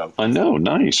Monday. So I know,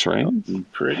 nice, right?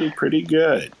 Pretty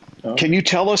good. Can you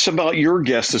tell us about your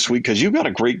guest this week? Because you've got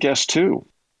a great guest too.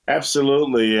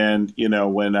 Absolutely. And,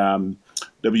 when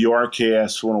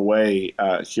WRKS went away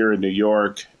here in New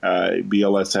York,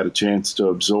 BLS had a chance to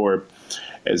absorb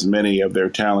as many of their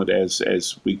talent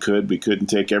as we could. We couldn't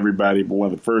take everybody, but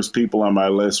one of the first people on my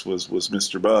list was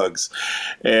Mr. Bugs.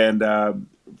 And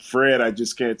Fred, I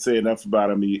just can't say enough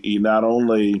about him. He not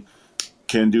only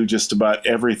can do just about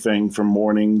everything from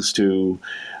mornings to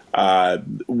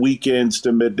weekends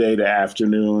to midday to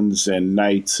afternoons and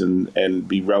nights, and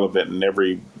be relevant in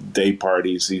every day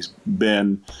parties. He's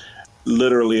been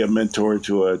literally a mentor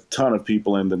to a ton of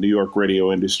people in the New York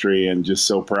radio industry, and just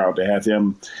so proud to have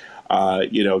him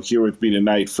here with me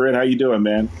tonight. Fred, how you doing,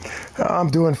 man? I'm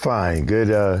doing fine. Good.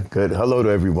 Hello to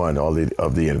everyone, all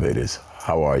of the innovators.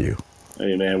 How are you?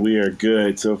 Hey, man, we are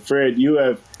good. So, Fred,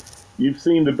 you've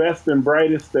seen the best and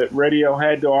brightest that radio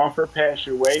had to offer pass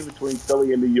your way between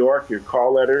Philly and New York. Your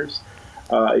call letters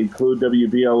include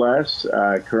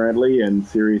WBLS currently and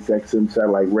Sirius XM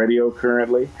satellite radio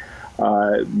currently.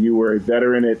 You were a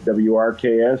veteran at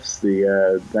WRKS,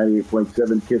 the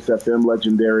 98.7 KISS FM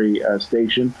legendary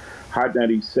station. Hot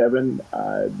 97,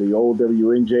 the old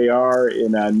WNJR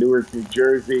in Newark, New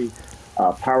Jersey,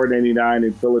 Power 99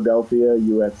 in Philadelphia,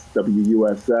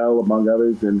 WUSL, among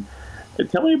others. And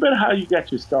tell me about how you got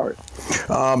your start.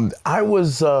 I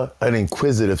was an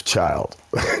inquisitive child.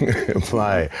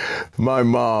 My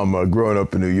mom, growing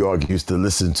up in New York, used to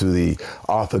listen to the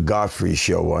Arthur Godfrey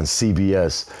show on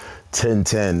CBS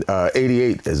 1010,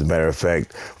 88, as a matter of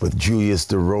fact, with Julius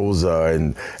DeRosa.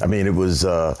 And I mean, it was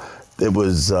the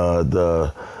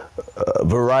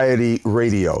variety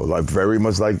radio, like very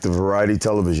much like the variety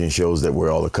television shows that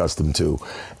we're all accustomed to.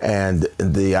 And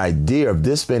the idea of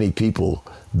this many people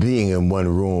being in one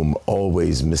room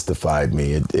always mystified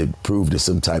me. It proved as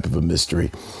some type of a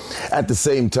mystery. At the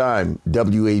same time,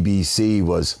 WABC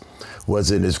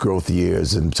was in its growth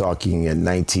years, and talking in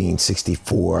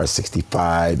 1964,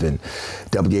 65, and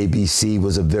WABC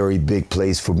was a very big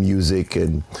place for music,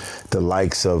 and the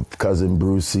likes of Cousin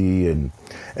Brucey and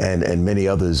many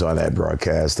others on that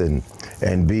broadcast.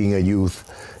 And being a youth,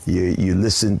 you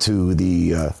listened to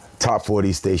the top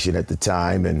 40 station at the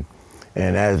time, and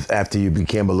after you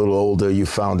became a little older, you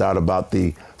found out about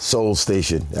the soul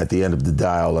station at the end of the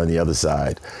dial on the other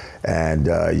side, and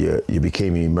you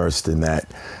became immersed in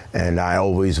that. And I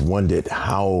always wondered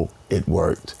how it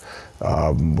worked.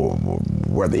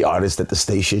 Were the artists at the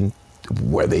station,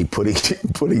 were they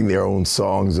putting their own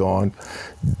songs on?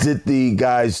 Did the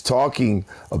guys talking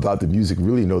about the music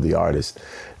really know the artist?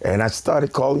 And I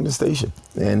started calling the station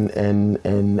and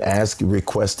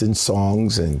requesting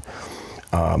songs, and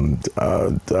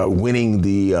winning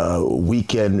the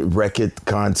weekend record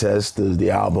contest,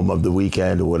 the album of the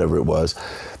weekend or whatever it was,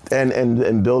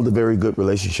 and build a very good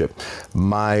relationship.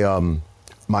 My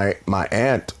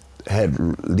aunt had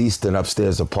leased an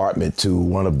upstairs apartment to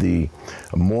one of the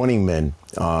morning men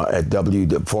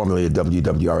formerly at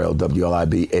WWRL,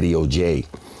 WLIB, Eddie O'J.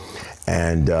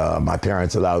 And my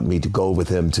parents allowed me to go with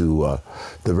him to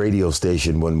the radio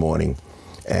station one morning.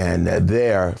 And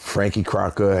there, Frankie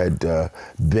Crocker had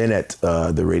been at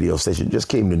the radio station, just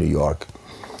came to New York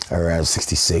around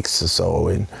 66 or so.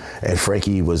 And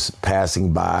Frankie was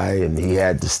passing by, and he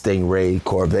had the Stingray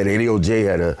Corvette. Eddie O'J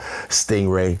had a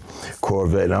Stingray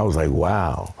Corvette. And I was like,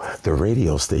 wow, the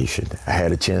radio station. I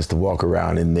had a chance to walk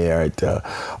around in there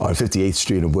on 58th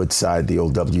Street in Woodside, the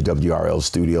old WWRL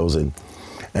studios. And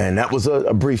that was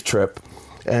a brief trip.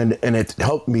 And it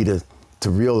helped me to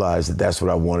realize that that's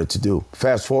what I wanted to do.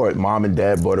 Fast forward, mom and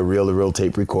dad bought a reel-to-reel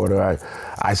tape recorder.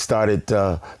 I started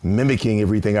mimicking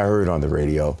everything I heard on the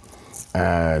radio.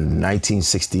 And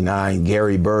 1969,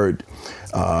 Gary Bird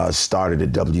started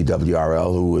at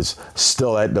WWRL, who was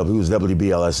still who's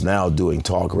WBLS now, doing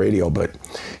talk radio, but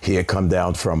he had come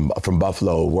down from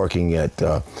Buffalo, working at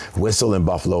Whistle in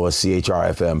Buffalo, a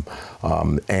CHR-FM,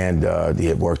 and he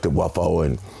had worked at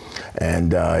WUFO,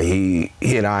 and he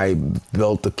and I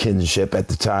built a kinship at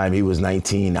the time. He was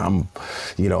 19. I'm,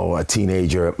 a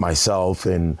teenager myself,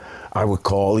 and I would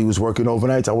call. He was working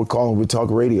overnights. I would call him. We'd talk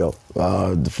radio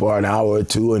for an hour or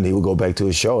two, and he would go back to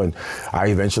his show. And I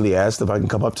eventually asked if I can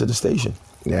come up to the station.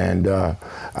 And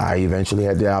I eventually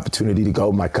had the opportunity to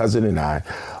go, my cousin and I,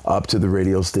 up to the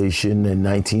radio station in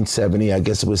 1970. I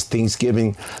guess it was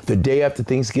Thanksgiving, the day after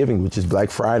Thanksgiving, which is Black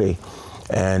Friday,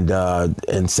 and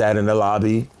sat in the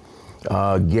lobby.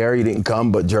 Gary didn't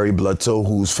come, but Jerry Bledsoe,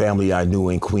 whose family I knew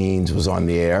in Queens, was on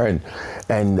the air,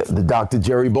 and the Dr.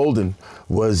 Jerry Bolden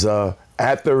was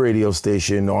at the radio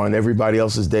station on everybody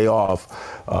else's day off,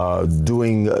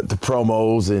 doing the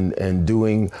promos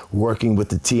and working with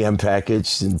the TM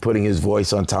package and putting his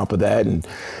voice on top of that. And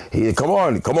he, come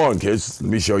on, kids,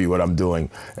 let me show you what I'm doing.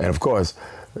 And of course,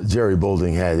 Jerry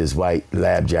Bolden had his white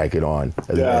lab jacket on.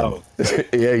 Yeah,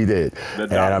 yeah, he did.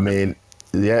 And I mean,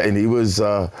 yeah, and he was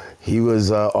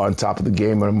on top of the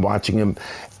game. I'm watching him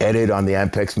edit on the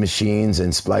Ampex machines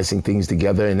and splicing things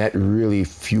together, and that really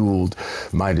fueled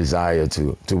my desire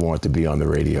to want to be on the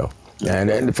radio.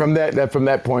 And from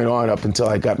that point on, up until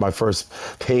I got my first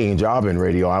paying job in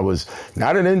radio, I was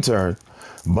not an intern.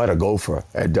 but a gopher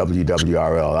at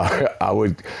WWRL. I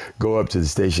would go up to the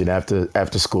station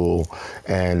after school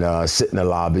and sit in the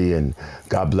lobby, and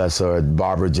God bless her,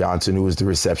 Barbara Johnson, who was the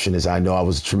receptionist. I know I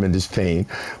was a tremendous pain,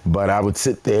 but I would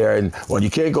sit there and, well, you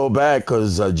can't go back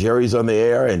because Jerry's on the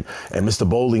air and Mr.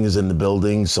 Bowling is in the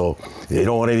building, so they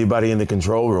don't want anybody in the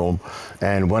control room.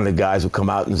 And one of the guys would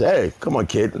come out and say, hey, come on,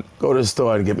 kid, go to the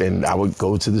store and get me. And I would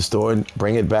go to the store and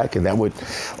bring it back, and that would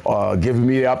give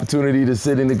me the opportunity to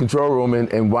sit in the control room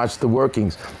and watch the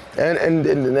workings. And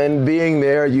then being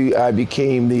there, I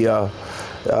became the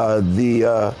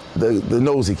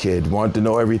nosy kid, wanted to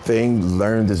know everything,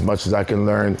 learned as much as I can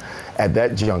learn at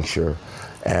that juncture.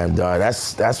 And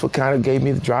that's what kind of gave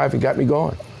me the drive and got me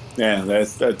going. Yeah,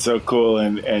 that's so cool.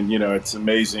 And it's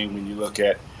amazing when you look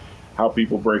at how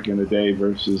people break in the day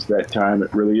versus that time.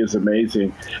 It really is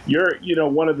amazing. You're,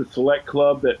 one of the select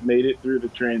club that made it through the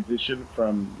transition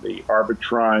from the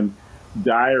Arbitron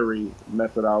diary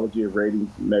methodology of ratings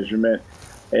measurement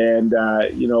and,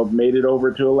 made it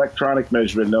over to electronic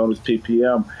measurement known as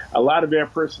PPM. A lot of their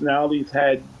personalities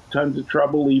had tons of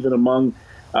trouble, even among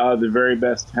the very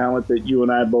best talent that you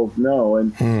and I both know.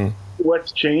 And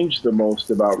what's changed the most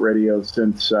about radio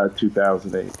since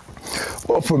 2008?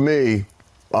 Well, for me,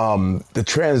 the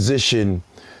transition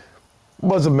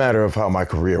was a matter of how my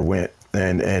career went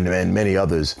and many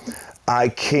others. I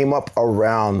came up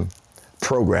around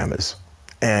programmers,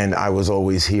 and I was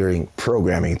always hearing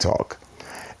programming talk.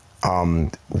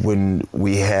 When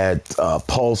we had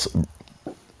Pulse,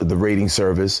 the rating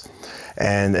service,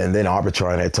 and then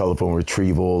Arbitron had telephone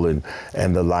retrieval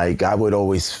and the like, I would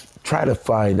always try to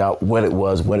find out what it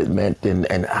was, what it meant,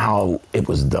 and how it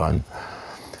was done.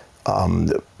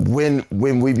 When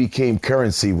we became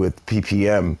currency with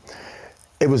PPM,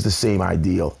 it was the same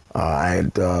ideal. I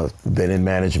had been in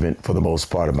management for the most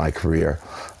part of my career,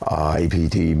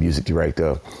 APT, music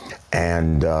director,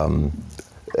 and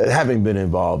having been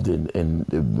involved in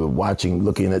watching,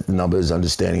 looking at the numbers,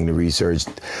 understanding the research,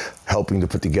 helping to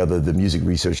put together the music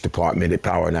research department at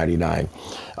Power 99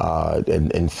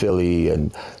 in Philly.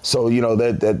 And so,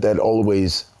 that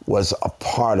always was a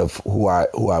part of who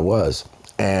I was.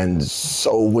 And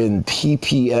so when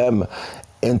PPM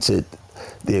entered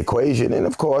the equation, and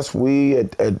of course we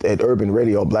at Urban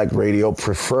Radio, Black Radio,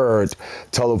 preferred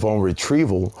telephone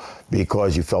retrieval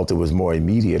because you felt it was more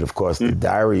immediate. Of course, the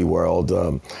diary world,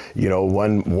 one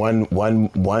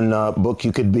book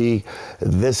you could be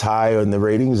this high in the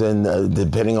ratings, and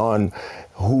depending on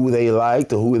who they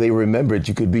liked or who they remembered,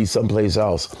 you could be someplace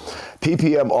else.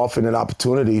 PPM offered an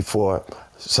opportunity for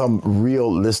some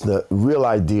real listener, real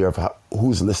idea of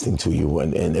who's listening to you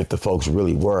and if the folks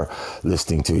really were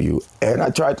listening to you. And I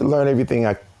tried to learn everything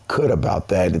I could about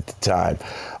that at the time.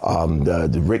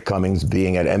 The Rick Cummings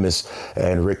being at Emmis,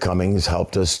 and Rick Cummings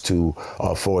helped us to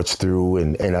forge through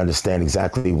and understand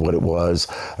exactly what it was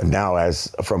now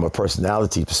as from a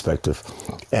personality perspective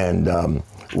and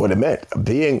what it meant.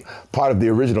 Being part of the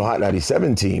original Hot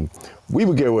 97 team, we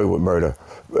would get away with murder.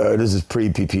 This is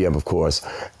pre-PPM, of course.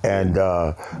 And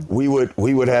we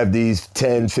would have these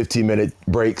 10, 15-minute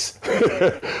breaks.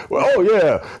 Well, oh,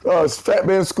 yeah, Fat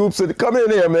Man Scoop said, come in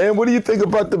here, man. What do you think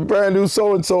about the brand new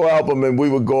so-and-so album? And we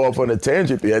would go off on a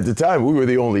tangent. At the time, we were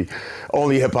the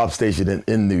only hip-hop station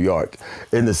in New York,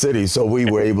 in the city, so we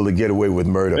were able to get away with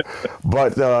murder.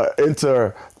 But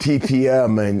enter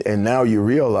PPM, and now you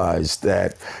realize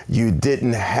that you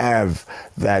didn't have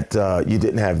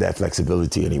that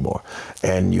flexibility anymore.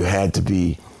 And you had to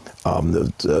be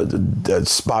the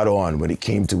spot on when it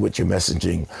came to what your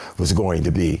messaging was going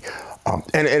to be.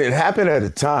 And it happened at a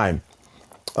time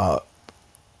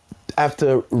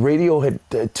after radio had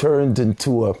turned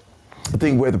into a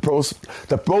thing where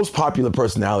the most popular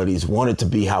personalities wanted to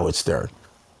be Howard Stern.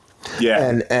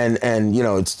 Yeah.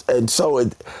 And so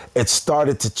it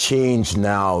started to change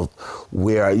now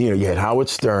where, you had Howard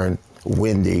Stern,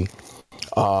 Wendy,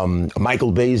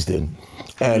 Michael Baisden,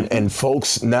 and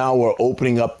folks now are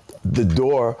opening up the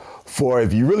door for,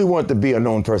 if you really want to be a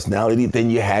known personality,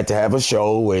 then you had to have a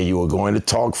show where you were going to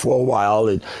talk for a while.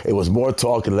 It was more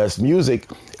talk and less music,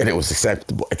 and it was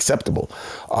acceptable.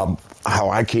 How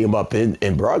I came up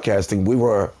in broadcasting, we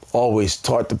were always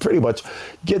taught to pretty much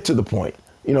get to the point.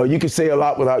 You could say a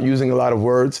lot without using a lot of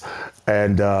words,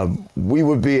 and we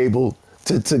would be able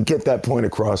to get that point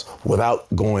across without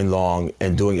going long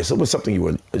and doing it. So it was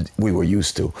something we were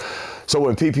used to. So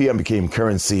when PPM became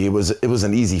currency, it was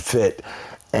an easy fit.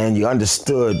 and you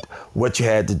understood what you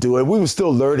had to do. And we were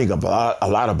still learning a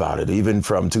lot about it, even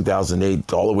from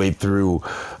 2008 all the way through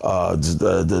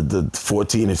the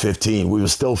 14 and 15. We were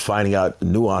still finding out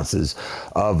nuances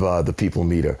of the People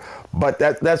Meter. But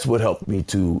that's what helped me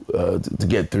to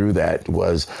get through that,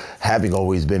 was having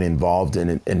always been involved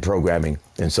in programming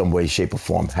in some way, shape, or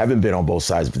form. Having been on both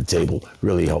sides of the table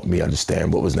really helped me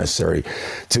understand what was necessary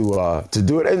to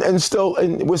do it.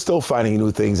 And we're still finding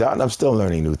new things out, and I'm still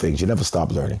learning new things. You never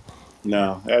stop learning.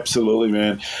 No, absolutely,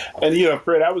 man. And,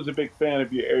 Fred, I was a big fan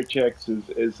of your air checks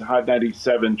as Hot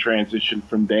 97 transitioned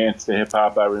from dance to hip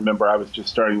hop. I remember I was just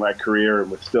starting my career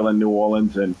and was still in New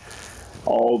Orleans, and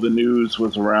all the news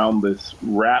was around this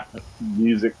rap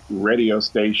music radio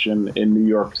station in New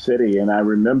York City. And I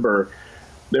remember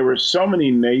there were so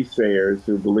many naysayers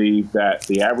who believed that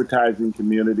the advertising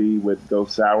community would go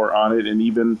sour on it, and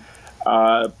even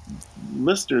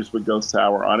listeners would go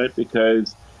sour on it,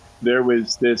 because there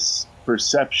was this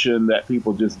perception that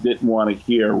people just didn't want to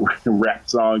hear rap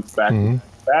songs back to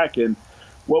back. And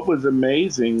what was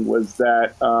amazing was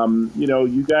that,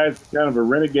 you guys were kind of a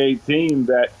renegade team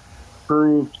that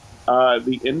proved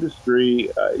the industry,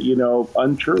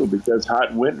 untrue, because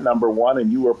Hot went #1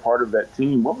 and you were part of that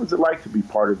team. What was it like to be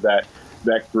part of that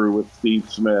crew with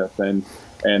Steve Smith and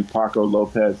Paco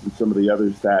Lopez and some of the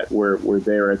others that were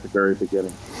there at the very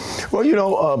beginning?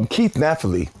 Well, Keith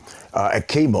Napoli at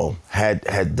Camo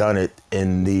had done it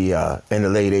in the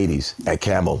late 80s at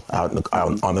Camel out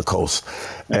on the coast,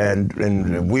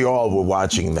 and we all were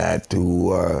watching that, who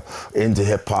were into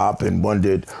hip hop, and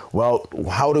wondered, well,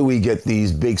 how do we get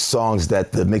these big songs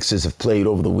that the mixers have played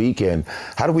over the weekend?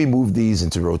 How do we move these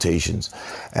into rotations?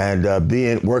 And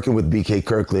working with BK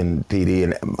Kirkland PD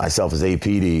and myself as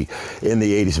APD in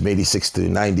the 80s, from 86 to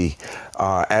 90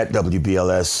 at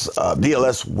WBLS.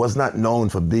 BLS was not known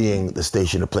for being the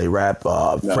station to play rap.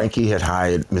 Frankie had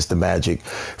hired Mr. Magic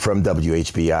from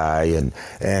WHBI,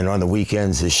 and on the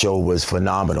weekends his show was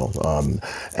phenomenal.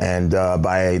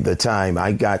 By the time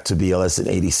I got to BLS in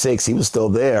 86, he was still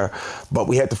there, but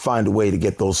we had to find a way to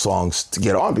get those songs to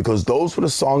get on, because those were the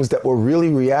songs that were really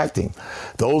reacting.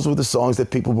 Those were the songs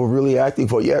that people were really acting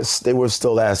for. Yes, they were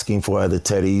still asking for the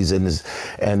Teddies and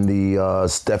the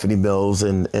Stephanie Mills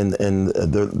and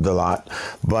the lot,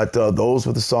 but those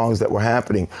were the songs that were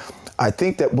happening. I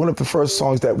think that one of the first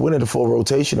songs that went into full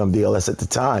rotation on BLS at the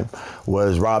time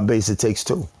was Rob Bass, It Takes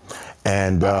Two.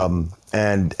 And we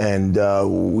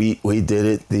did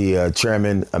it. The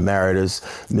chairman emeritus,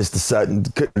 Mr. Sutton,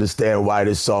 couldn't understand why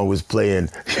this song was playing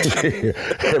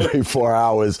every 4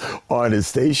 hours on his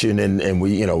station, and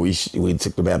we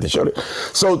took the bath and showed it.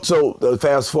 So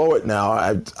fast forward now,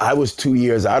 I was 2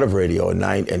 years out of radio. In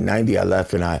 90 I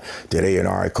left, and I did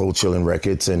A&R at Cold Chillin'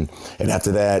 Records, and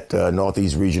after that,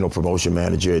 Northeast Regional Promotion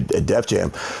Manager at Def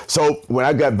Jam. So when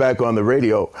I got back on the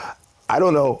radio, I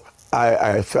don't know,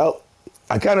 I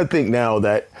kind of think now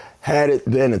that had it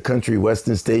been a country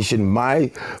western station,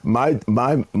 my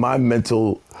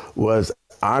mental was,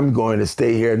 I'm going to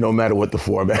stay here no matter what the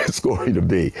format's going to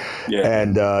be. Yeah.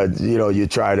 And you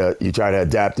try to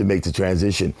adapt and make the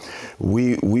transition.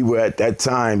 We were at that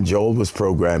time, Joel was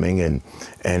programming, and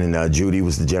Judy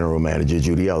was the general manager,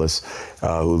 Judy Ellis,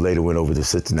 who later went over to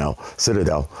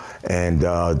Citadel, and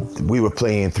we were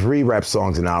playing 3 rap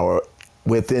songs an hour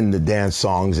within the dance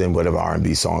songs and whatever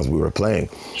R&B songs we were playing.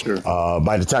 Sure.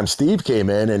 By the time Steve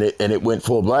came in and it went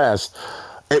full blast,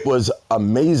 it was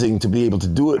amazing to be able to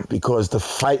do it, because the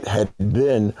fight had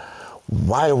been,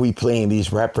 why are we playing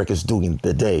these rap records during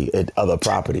the day at other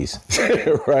properties,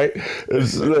 right?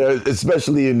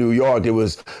 Especially in New York, it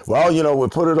was, we'll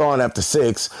put it on after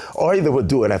 6, or either we'll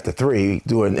do it after 3,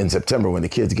 do it in September when the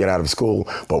kids get out of school,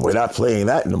 but we're not playing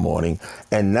that in the morning.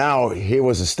 And now here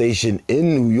was a station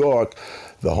in New York,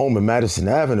 the home in Madison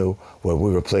Avenue, where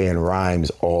we were playing rhymes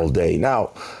all day.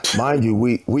 Now, mind you,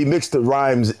 we mixed the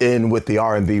rhymes in with the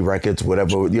R&B records,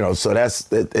 whatever, so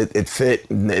it fit,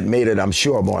 and it made it, I'm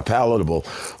sure, more palatable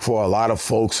for a lot of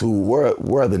folks who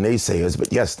were the naysayers.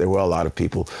 But yes, there were a lot of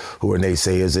people who were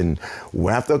naysayers, and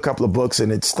after a couple of books,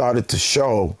 and it started to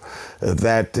show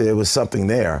that there was something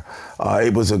there.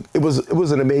 It was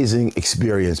an amazing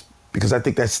experience, because I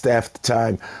think that staff at the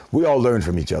time, we all learned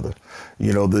from each other.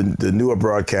 The newer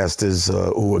broadcasters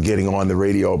who were getting on the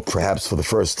radio perhaps for the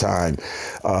first time,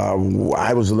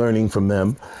 I was learning from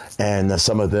them, and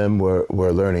some of them were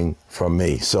learning from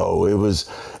me. So it was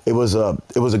a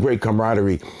great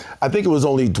camaraderie. I think it was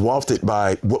only dwarfed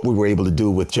by what we were able to do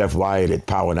with Jeff Wyatt at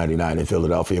Power 99 in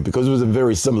Philadelphia, because it was a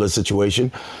very similar situation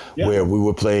where we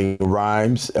were playing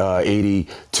rhymes,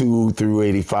 82 through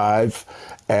 85.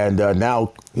 And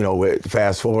now, we're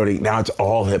fast forwarding. Now it's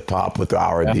all hip hop with the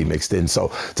R&B mix. mixed in.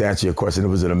 So to answer your question, it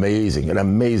was an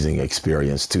amazing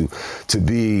experience to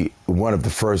be one of the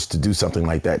first to do something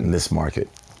like that in this market.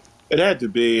 It had to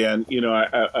be, and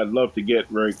I'd love to get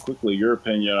very quickly your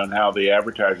opinion on how the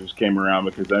advertisers came around,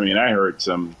 because I heard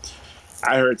some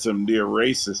near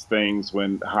racist things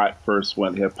when Hot first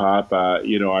went hip hop. I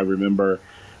remember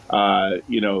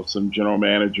some general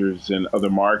managers in other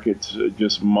markets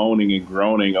just moaning and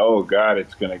groaning, "Oh God,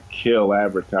 it's going to kill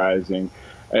advertising."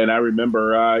 And I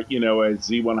remember, as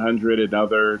Z100 and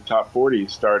other top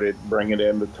 40s started bringing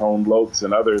in the Tone Lopes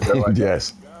and others, they're like,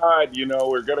 yes. "Oh God,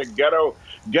 we're going to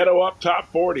ghetto up top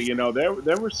 40."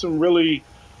 There were some really,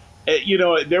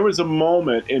 there was a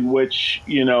moment in which,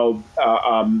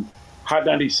 Hot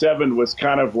 97 was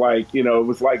kind of like, it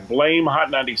was like blame Hot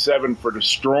 97 for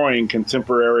destroying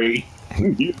contemporary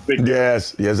music.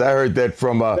 Yes, I heard that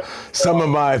from some of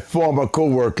my former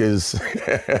co-workers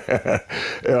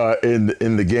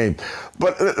in the game.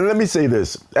 But let me say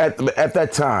this: at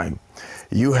that time,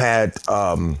 you had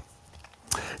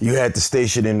the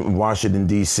station in Washington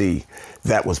D.C.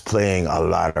 that was playing a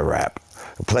lot of rap,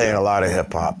 playing a lot of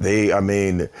hip hop.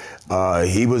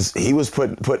 He was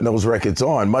putting those records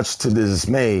on, much to the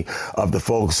dismay of the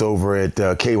folks over at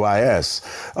KYS,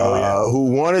 who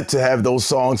wanted to have those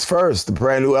songs first. The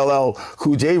brand new LL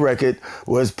Cool J record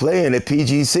was playing at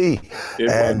PGC,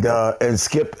 and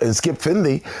Skip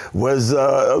Finley was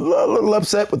a little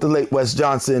upset with the late Wes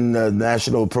Johnson,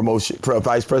 national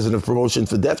vice president of promotion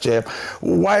for Def Jam.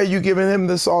 Why are you giving him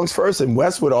the songs first? And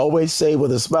Wes would always say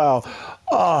with a smile,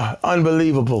 "Oh,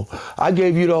 unbelievable. I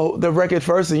gave you the record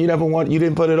first and you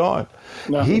didn't put it on."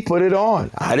 No. He put it on.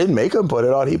 I didn't make him put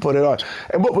it on. He put it on.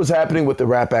 And what was happening with the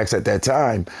rap acts at that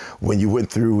time, when you went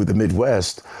through the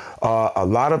Midwest, a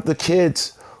lot of the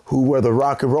kids who were the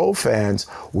rock and roll fans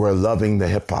were loving the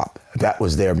hip hop. That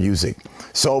was their music.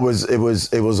 So it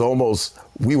was almost,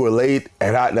 we were late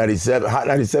at Hot 97. Hot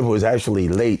 97 was actually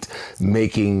late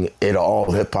making it an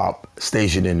all hip hop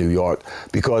station in New York,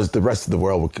 because the rest of the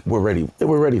world were ready. They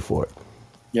were ready for it.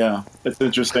 Yeah, it's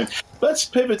interesting. Let's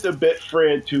pivot a bit,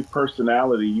 Fred, to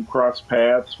personality. You crossed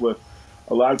paths with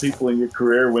a lot of people in your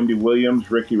career: Wendy Williams,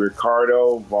 Ricky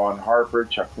Ricardo, Vaughn Harper,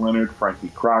 Chuck Leonard,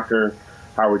 Frankie Crocker,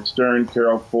 Howard Stern,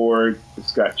 Carol Ford,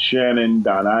 Scott Shannon,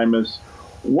 Don Imus.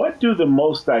 What do the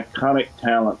most iconic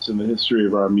talents in the history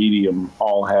of our medium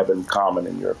all have in common,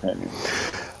 in your opinion?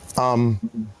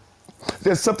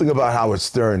 There's something about Howard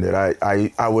Stern that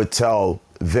I would tell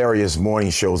various morning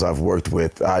shows I've worked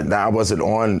with. Now, I wasn't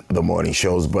on the morning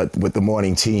shows, but with the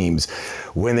morning teams,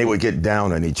 when they would get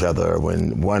down on each other,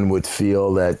 when one would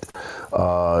feel that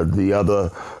the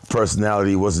other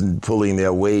personality wasn't pulling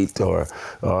their weight, or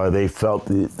they felt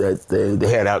that they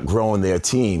had outgrown their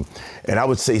team. And I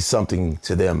would say something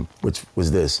to them, which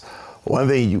was this. One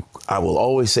thing I will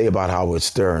always say about Howard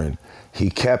Stern,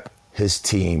 he kept his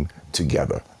team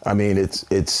together. I mean, it's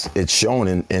shown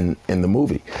in the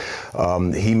movie.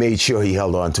 He made sure he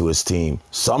held on to his team.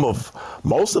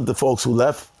 Most of the folks who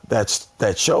left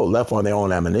that show left on their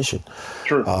own ammunition.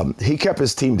 True. He kept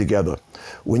his team together.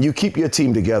 When you keep your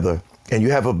team together and you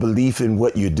have a belief in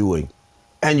what you're doing,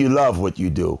 and you love what you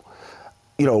do,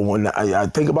 when I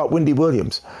think about Wendy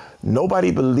Williams, nobody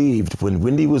believed when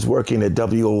Wendy was working at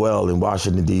WOL in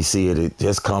Washington, D.C. It had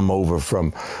just come over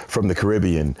from the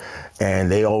Caribbean.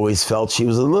 And they always felt she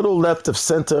was a little left of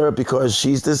center because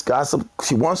she's this gossip.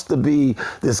 She wants to be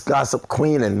this gossip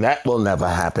queen, and that will never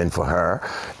happen for her.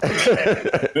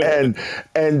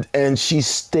 and she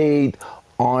stayed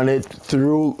on it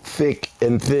through thick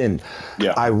and thin.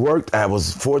 Yeah. I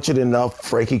was fortunate enough,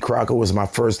 Frankie Crocker was my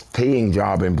first paying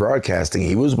job in broadcasting.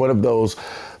 He was one of those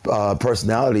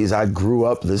personalities I grew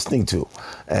up listening to.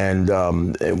 And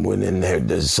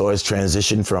saw his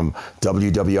transition from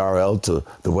WWRL to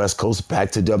the West Coast,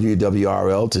 back to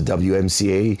WWRL to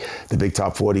WMCA, the big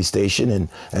top 40 station.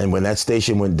 And when that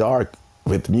station went dark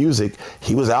with music,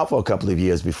 he was out for a couple of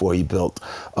years before he built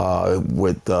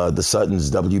with the Suttons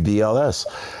WBLS.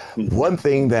 One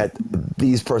thing that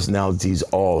these personalities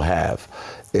all have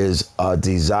is a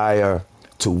desire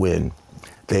to win.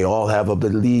 They all have a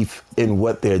belief in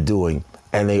what they're doing,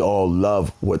 and they all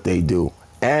love what they do.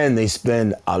 And they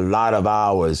spend a lot of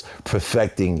hours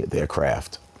perfecting their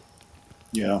craft.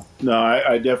 Yeah, no,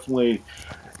 I definitely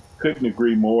couldn't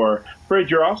agree more. Fred,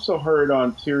 you're also heard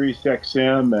on Sirius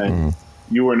XM, and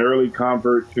you were an early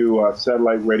convert to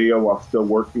satellite radio while still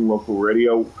working local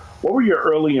radio. What were your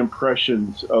early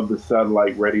impressions of the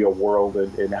satellite radio world,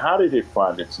 and how did it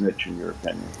find its niche, in your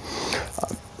opinion?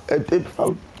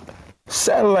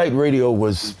 Satellite radio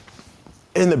was,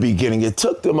 in the beginning, it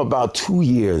took them about 2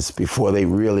 years before they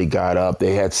really got up.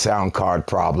 They had sound card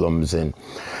problems, and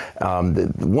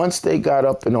Once they got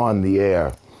up and on the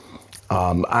air,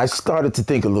 I started to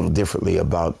think a little differently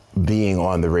about being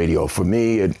on the radio. For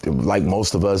me, like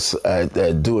most of us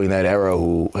during that era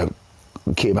who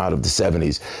came out of the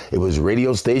 70s, it was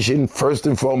radio station first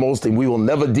and foremost, and we will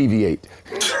never deviate.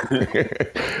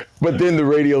 But then the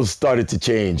radio started to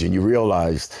change, and you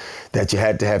realized that you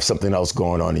had to have something else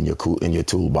going on in your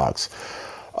toolbox.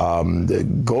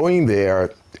 Going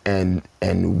there and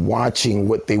watching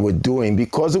what they were doing,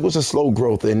 because it was a slow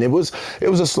growth, and it was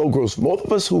a slow growth. Most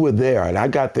of us who were there, and I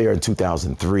got there in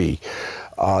 2003,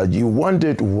 you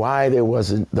wondered why there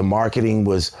wasn't, the marketing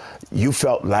was, you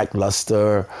felt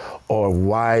lackluster, or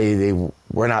why they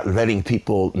were not letting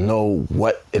people know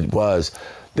what it was.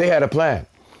 They had a plan.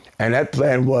 And that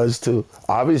plan was to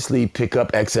obviously pick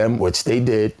up XM, which they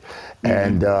did,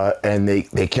 and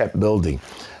they kept building.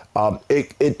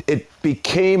 It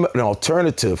became an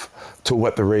alternative to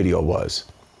what the radio was.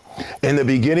 In the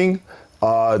beginning,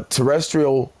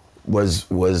 terrestrial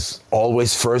was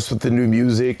always first with the new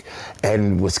music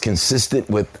and was consistent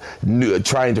with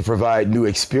trying to provide new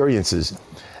experiences.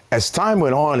 As time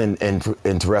went on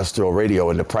in terrestrial radio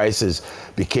and the prices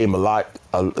became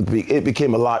it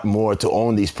became a lot more to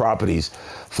own these properties,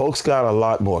 folks got a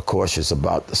lot more cautious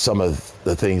about some of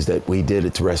the things that we did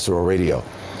at terrestrial radio.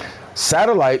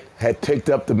 Satellite had picked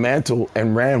up the mantle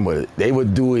and ran with it. They were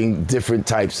doing different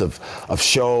types of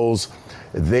shows.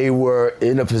 They were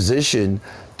in a position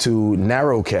to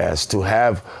narrowcast, to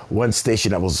have one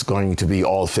station that was going to be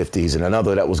all 50s, and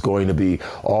another that was going to be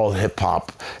all hip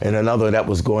hop, and another that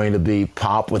was going to be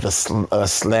pop with a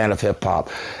slant of hip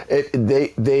hop.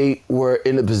 They were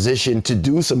in a position to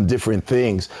do some different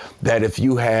things that if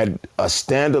you had a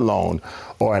standalone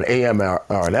or an AM or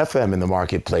an FM in the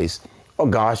marketplace, oh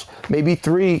gosh, maybe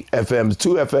 3 FMs,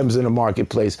 2 FMs in the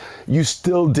marketplace, you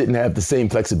still didn't have the same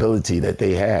flexibility that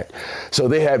they had. So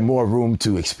they had more room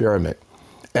to experiment.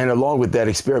 And along with that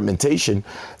experimentation,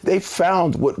 they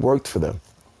found what worked for them.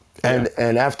 And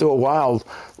after a while,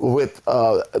 with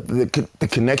the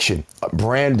connection,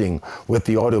 branding with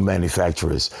the auto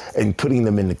manufacturers and putting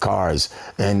them in the cars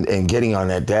and getting on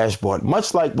that dashboard,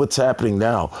 much like what's happening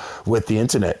now with the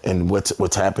internet and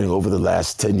what's happening over the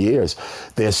last 10 years,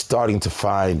 they're starting to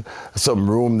find some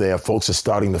room there. Folks are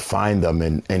starting to find them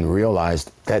and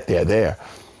realize that they're there.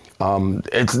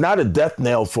 It's not a death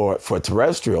knell for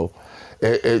terrestrial.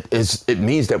 It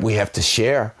means that we have to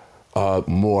share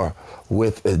more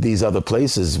with these other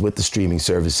places, with the streaming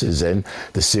services and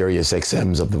the Sirius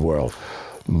XMs of the world.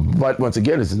 But once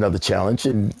again, it's another challenge,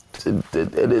 and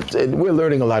we're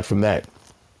learning a lot from that.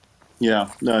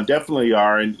 Yeah, no, definitely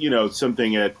are. And,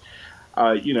 something that,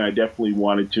 I definitely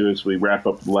wanted to, as we wrap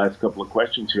up the last couple of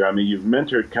questions here, I mean, you've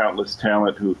mentored countless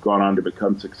talent who've gone on to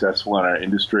become successful in our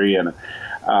industry. And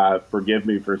forgive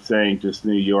me for saying just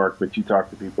New York, but you talk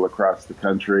to people across the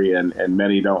country, and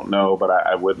many don't know, but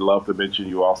I would love to mention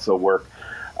you also work,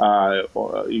 on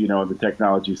the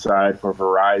technology side for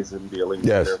Verizon, dealing with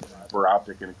their fiber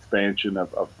optic and expansion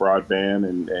of broadband,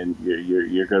 and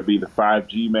you're going to be the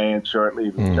 5G man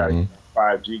shortly. We've got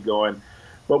 5G going.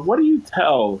 But what do you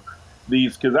tell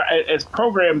these, because as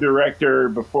program director,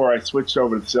 before I switched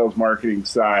over to the sales marketing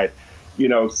side,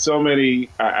 so many,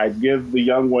 I give the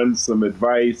young ones some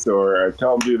advice, or I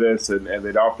tell them do this, and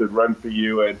they'd often run for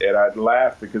you, and I'd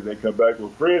laugh because they come back, well,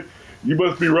 Fred, you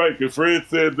must be right, because Fred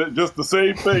said just the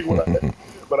same thing.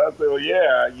 But I say, well,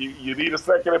 yeah, you need a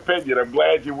second opinion. I'm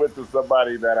glad you went to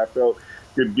somebody that I felt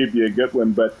could give you a good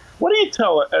one. But what do you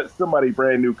tell somebody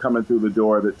brand new coming through the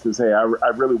door that says, hey, I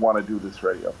really want to do this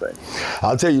radio thing?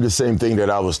 I'll tell you the same thing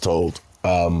that I was told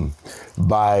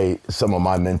by some of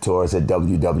my mentors at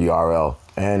WWRL.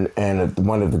 And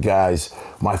one of the guys,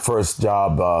 my first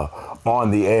job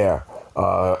on the air,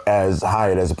 as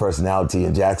hired as a personality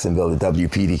in Jacksonville at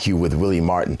WPDQ with Willie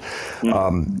Martin.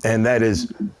 And that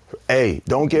is, A,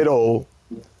 don't get old.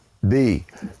 B,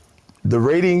 the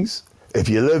ratings, if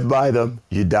you live by them,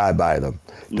 you die by them.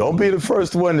 Don't be the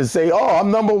first one to say, oh, I'm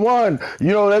number one.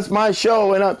 That's my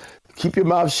show. And keep your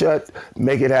mouth shut,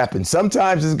 make it happen.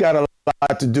 Sometimes it's got a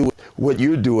lot to do with what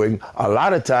you're doing. A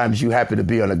lot of times you happen to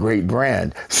be on a great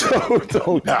brand. So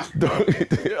don't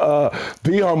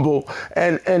be humble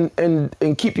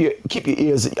and keep your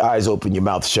ears, eyes open, your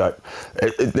mouth shut.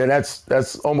 And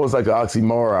that's almost like an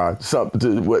oxymoron,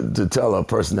 something to tell a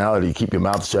personality, keep your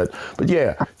mouth shut. But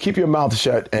yeah, keep your mouth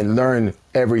shut and learn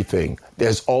everything.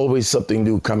 There's always something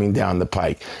new coming down the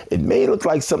pike. It may look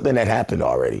like something that happened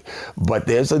already, but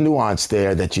there's a nuance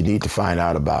there that you need to find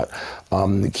out about.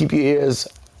 Keep your ears,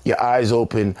 your eyes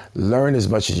open, learn as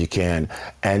much as you can,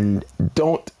 and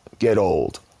don't get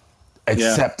old.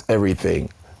 Accept everything.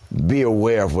 be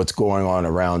aware of what's going on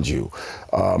around you.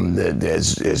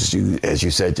 As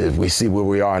you said, we see where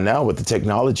we are now with the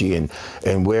technology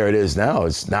and where it is now.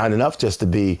 It's not enough just to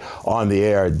be on the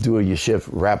air, do your shift,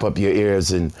 wrap up your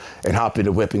ears, and hop in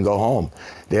the whip and go home.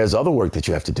 There's other work that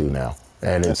you have to do now,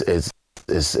 and it's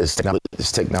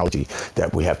technology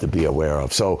that we have to be aware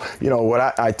of. So,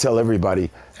 what I tell everybody,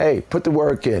 hey, put the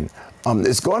work in.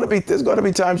 There's going to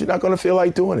be times you're not going to feel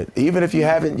like doing it, even if you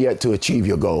haven't yet to achieve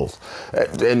your goals.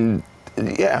 And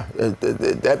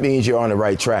that means you're on the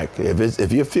right track.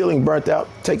 If you're feeling burnt out,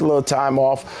 take a little time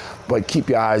off, but keep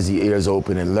your eyes, your ears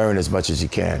open, and learn as much as you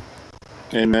can.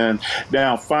 Amen.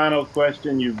 Now, final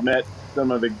question. You've met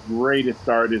some of the greatest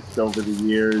artists over the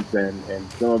years,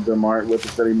 and some of them aren't with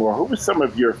us anymore. Who were some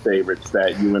of your favorites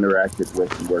that you interacted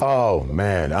with and worked with? Oh,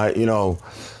 man.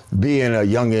 Being a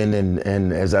youngin'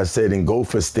 and as I said, in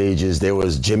Gopher stages, there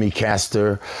was Jimmy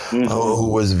Castor, who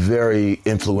was very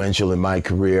influential in my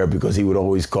career because he would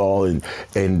always call and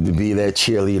be that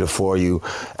cheerleader for you.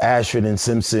 Ashford and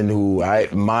Simpson, who I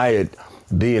admired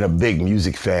being a big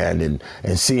music fan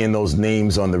and seeing those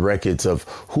names on the records of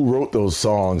who wrote those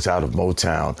songs out of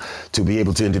Motown, to be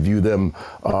able to interview them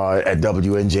at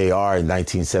WNJR in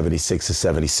 1976 or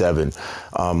 77.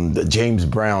 James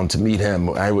Brown, to meet him,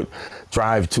 I would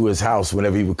drive to his house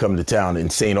whenever he would come to town in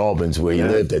St. Albans, where he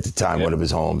lived at the time, one of his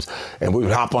homes. And we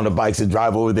would hop on the bikes and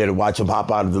drive over there to watch him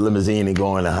hop out of the limousine and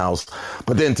go in the house.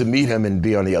 But then to meet him and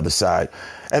be on the other side.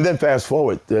 And then fast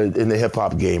forward in the hip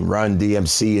hop game, Run,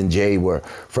 DMC, and Jay were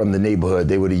from the neighborhood.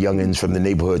 They were the youngins from the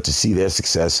neighborhood to see their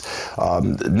success.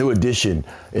 New Edition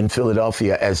in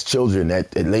Philadelphia as children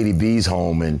at Lady B's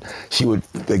home, and she would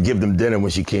give them dinner when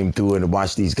she came through and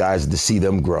watch these guys to see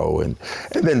them grow. And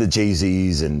then the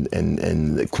Jay-Z's and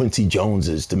the Quincy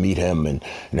Joneses, to meet him and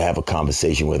have a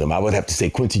conversation with him. I would have to say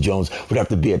Quincy Jones would have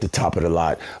to be at the top of the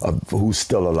lot of who's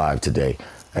still alive today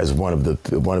as one of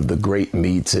the great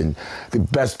meets and the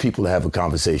best people to have a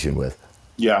conversation with.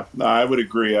 Yeah, I would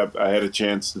agree. I had a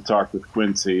chance to talk with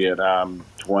Quincy at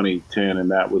 2010,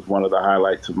 and that was one of the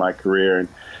highlights of my career. And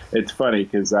it's funny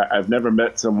because I've never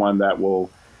met someone that will,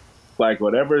 like,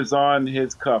 whatever's on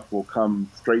his cuff will come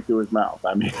straight through his mouth.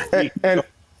 I mean, and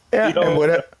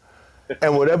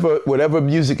whatever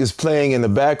music is playing in the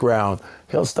background,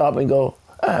 he'll stop and go,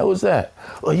 who's that?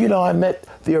 Well, I met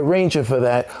the arranger for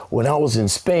that when I was in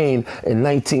Spain in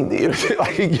 19...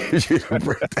 I can give you the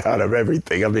breakdown of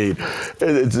everything. I mean,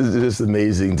 it's just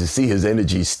amazing to see his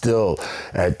energy still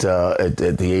at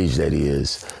the age that he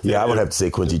is. Yeah, I would have to say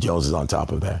Quincy Jones is on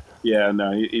top of that. Yeah,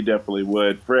 no, he definitely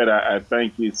would. Fred, I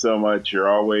thank you so much. You're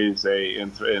always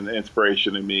an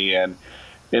inspiration to me, and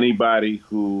anybody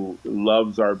who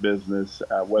loves our business,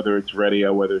 whether it's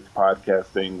radio, whether it's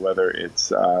podcasting, whether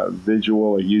it's visual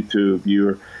or YouTube,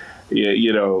 you're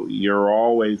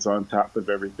always on top of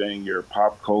everything. You're a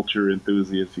pop culture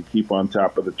enthusiast. You keep on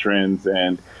top of the trends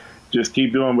and just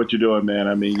keep doing what you're doing, man.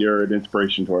 I mean, you're an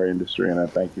inspiration to our industry, and I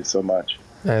thank you so much.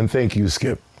 And thank you,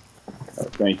 Skip.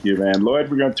 Thank you, man.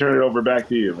 Lloyd, we're going to turn it over back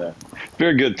to you, man.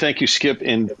 Very good. Thank you, Skip.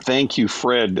 And thank you,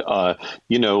 Fred.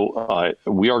 We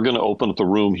are going to open up the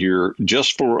room here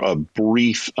just for a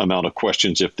brief amount of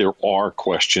questions. If there are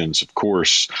questions, of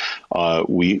course,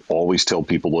 we always tell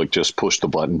people, like, just push the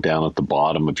button down at the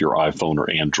bottom of your iPhone or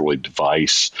Android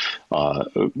device.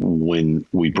 When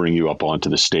we bring you up onto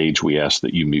the stage, we ask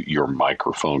that you mute your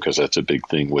microphone, because that's a big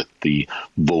thing with the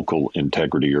vocal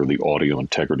integrity or the audio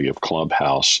integrity of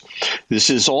Clubhouse. This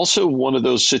is also one of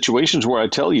those situations where I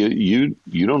tell you,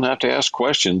 you don't have to ask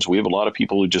questions. We have a lot of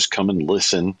people who just come and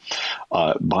listen.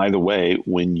 By the way,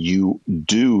 when you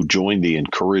do join the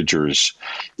Encouragers,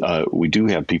 we do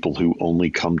have people who only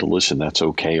come to listen. That's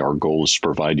okay. Our goal is to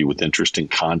provide you with interesting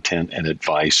content and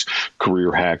advice,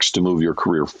 career hacks to move your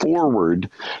career forward.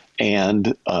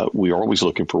 And we are always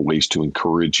looking for ways to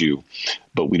encourage you,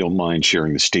 but we don't mind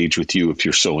sharing the stage with you if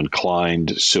you're so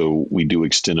inclined. So we do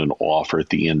extend an offer at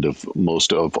the end of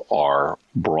most of our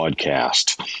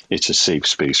broadcast. It's a safe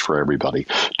space for everybody.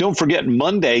 Don't forget,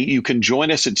 Monday, you can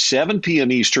join us at 7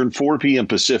 p.m. Eastern, 4 p.m.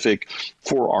 Pacific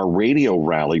for our radio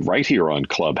rally right here on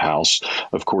Clubhouse.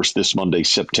 Of course, this Monday,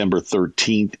 September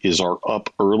 13th, is our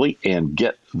Up Early and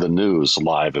Get the News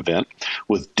live event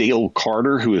with Dale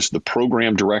Carter, who is the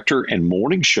program director and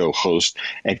morning show host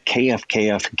at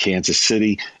KFKF in Kansas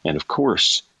City. And of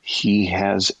course, He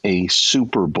has a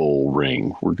Super Bowl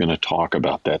ring. We're going to talk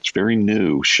about that. It's very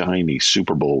new, shiny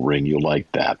Super Bowl ring. You'll like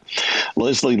that.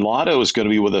 Leslie Lotto is going to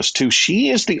be with us, too. She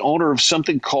is the owner of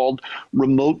something called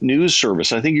Remote News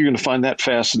Service. I think you're going to find that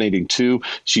fascinating, too.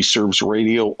 She serves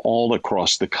radio all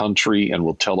across the country and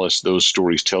will tell us those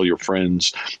stories. Tell your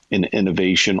friends in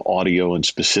innovation, audio, and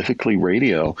specifically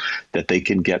radio that they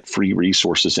can get free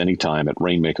resources anytime at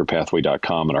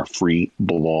rainmakerpathway.com in our free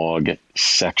blog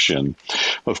section.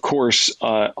 Of course,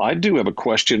 I do have a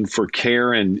question for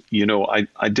Karen. You know,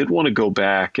 I did want to go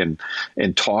back and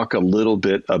talk a little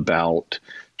bit about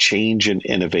change and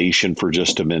innovation for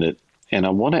just a minute. And I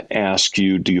want to ask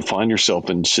you, do you find yourself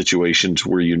in situations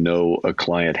where you know a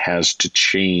client has to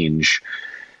change?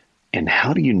 And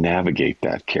how do you navigate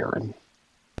that, Karen?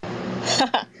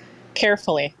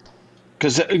 Carefully.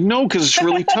 Because it's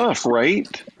really tough,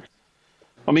 right?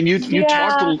 I mean,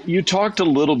 you talked a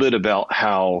little bit about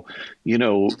how, you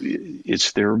know,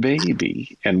 it's their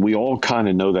baby, and we all kind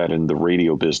of know that in the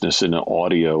radio business and in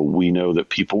audio. We know that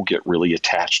people get really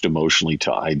attached emotionally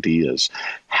to ideas.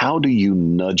 How do you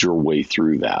nudge your way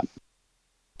through that?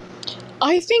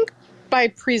 I think by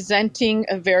presenting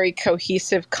a very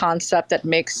cohesive concept that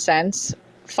makes sense,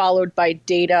 followed by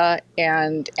data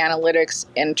and analytics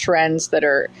and trends that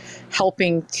are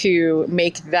helping to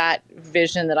make that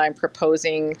vision that I'm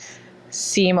proposing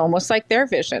seem almost like their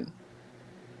vision.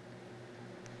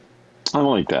 I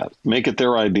like that. Make it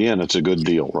their idea, and it's a good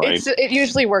deal, right? It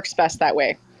usually works best that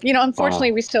way. You know,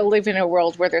 unfortunately, we still live in a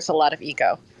world where there's a lot of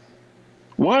ego.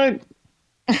 What?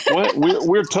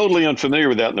 We're totally unfamiliar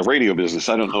with that in the radio business.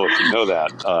 I don't know if you know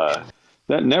that.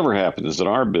 That never happens in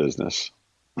our business.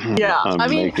 Yeah, I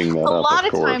mean, a lot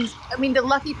of times, I mean, the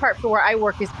lucky part for where I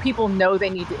work is people know they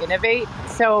need to innovate.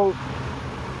 So,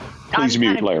 please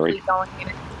mute Larry.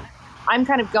 I'm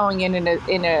kind of going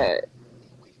in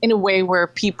a way where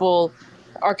people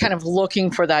are kind of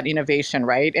looking for that innovation,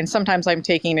 right? And sometimes I'm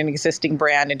taking an existing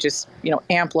brand and just, you know,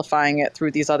 amplifying it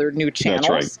through these other new channels.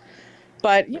 That's right.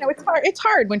 But, you know, it's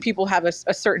hard when people have a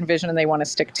certain vision and they want to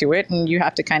stick to it, and you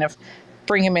have to kind of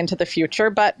bring them into the future.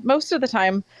 But most of the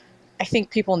time, I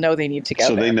think people know they need to go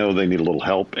So there. They know they need a little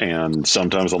help, and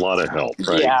sometimes a lot of help,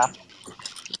 right? Yeah.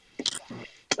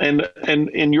 And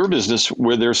in your business,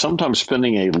 where they're sometimes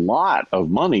spending a lot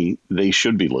of money, they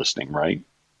should be listening, right?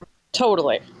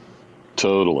 Totally.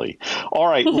 All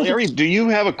right, Larry, do you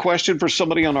have a question for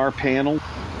somebody on our panel?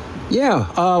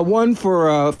 Yeah, one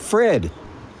for Fred.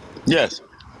 Yes.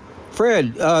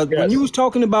 Fred, when you was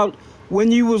talking about when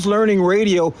you was learning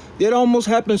radio, it almost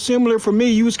happened similar for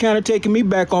me. You was kind of taking me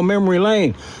back on memory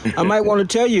lane. I might want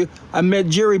to tell you, I met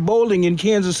Jerry Bolding in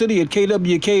Kansas City at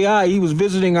KWKI. He was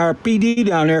visiting our PD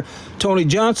down there, Tony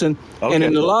Johnson. Okay. And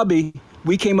in the lobby,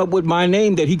 we came up with my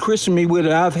name that he christened me with.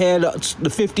 I've had the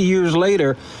 50 years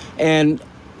later. And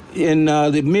in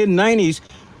the mid-'90s,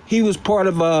 he was part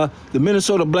of the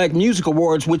Minnesota Black Music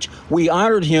Awards, which we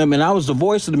honored him, and I was the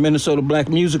voice of the Minnesota Black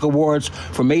Music Awards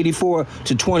from '84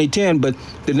 to 2010. But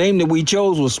the name that we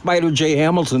chose was Spider J.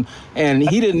 Hamilton, and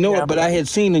he didn't know it, but I had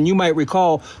seen, and you might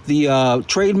recall, the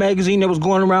trade magazine that was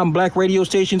going around black radio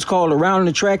stations called Around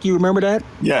the Track. You remember that?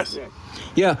 Yes.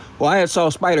 Yeah, well, I had saw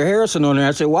Spider Harrison on there.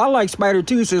 I said, well, I like Spider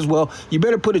too. He says, well, you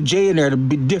better put a J in there to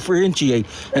differentiate.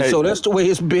 And so that's the way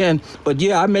it's been. But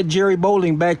yeah, I met Jerry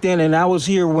Bolding back then, and I was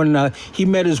here when he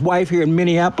met his wife here in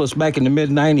Minneapolis back in the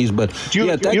mid-'90s. But thank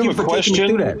you for taking me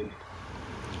through that.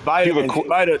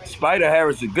 Spider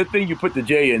Harrison. Good thing you put the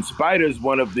J in. Spider's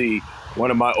one of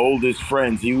my oldest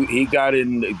friends. He got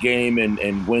in the game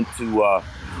and went to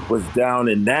was down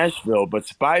in Nashville, but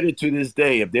Spider to this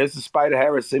day, if there's a Spider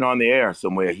Harrison on the air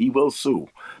somewhere, he will sue.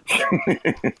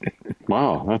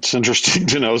 Wow, that's interesting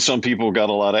to know. Some people got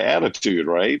a lot of attitude,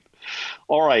 right?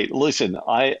 All right, listen,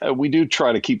 we do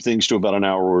try to keep things to about an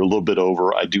hour. We're a little bit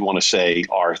over. I do want to say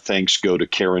our thanks go to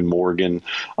Karen Morgan,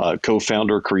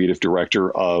 co-founder, creative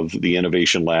director of the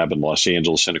Innovation Lab in Los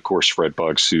Angeles, and of course, Fred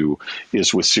Bugs, who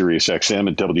is with SiriusXM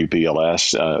and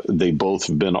WBLS. They both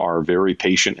have been our very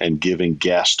patient and giving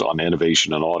guest on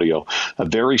Innovation and Audio. A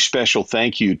very special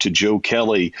thank you to Joe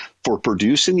Kelly for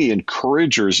producing the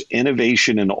Encouragers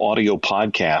Innovation and Audio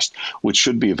podcast, which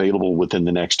should be available within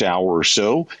the next hour or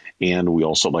so. And we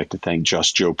also like to thank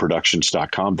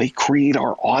JustJoeProductions.com. They create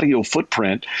our audio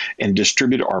footprint and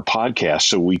distribute our podcast,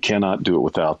 so we cannot do it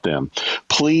without them.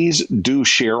 Please do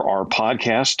share our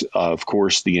podcast. Of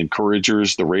course, the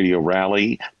Encouragers, the Radio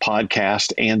Rally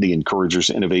podcast, and the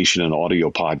Encouragers Innovation and Audio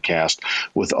podcast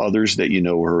with others that you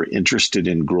know are interested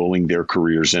in growing their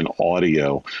careers in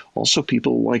audio. Also,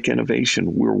 people like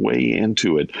innovation. We're way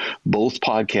into it. Both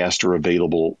podcasts are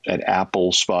available at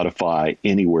Apple, Spotify,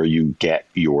 anywhere you get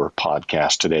your podcast.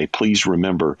 podcast today. Please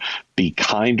remember, be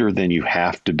kinder than you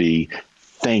have to be.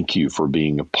 Thank you for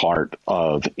being a part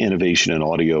of Innovation in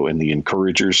Audio and the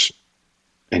Encouragers,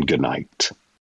 and good night.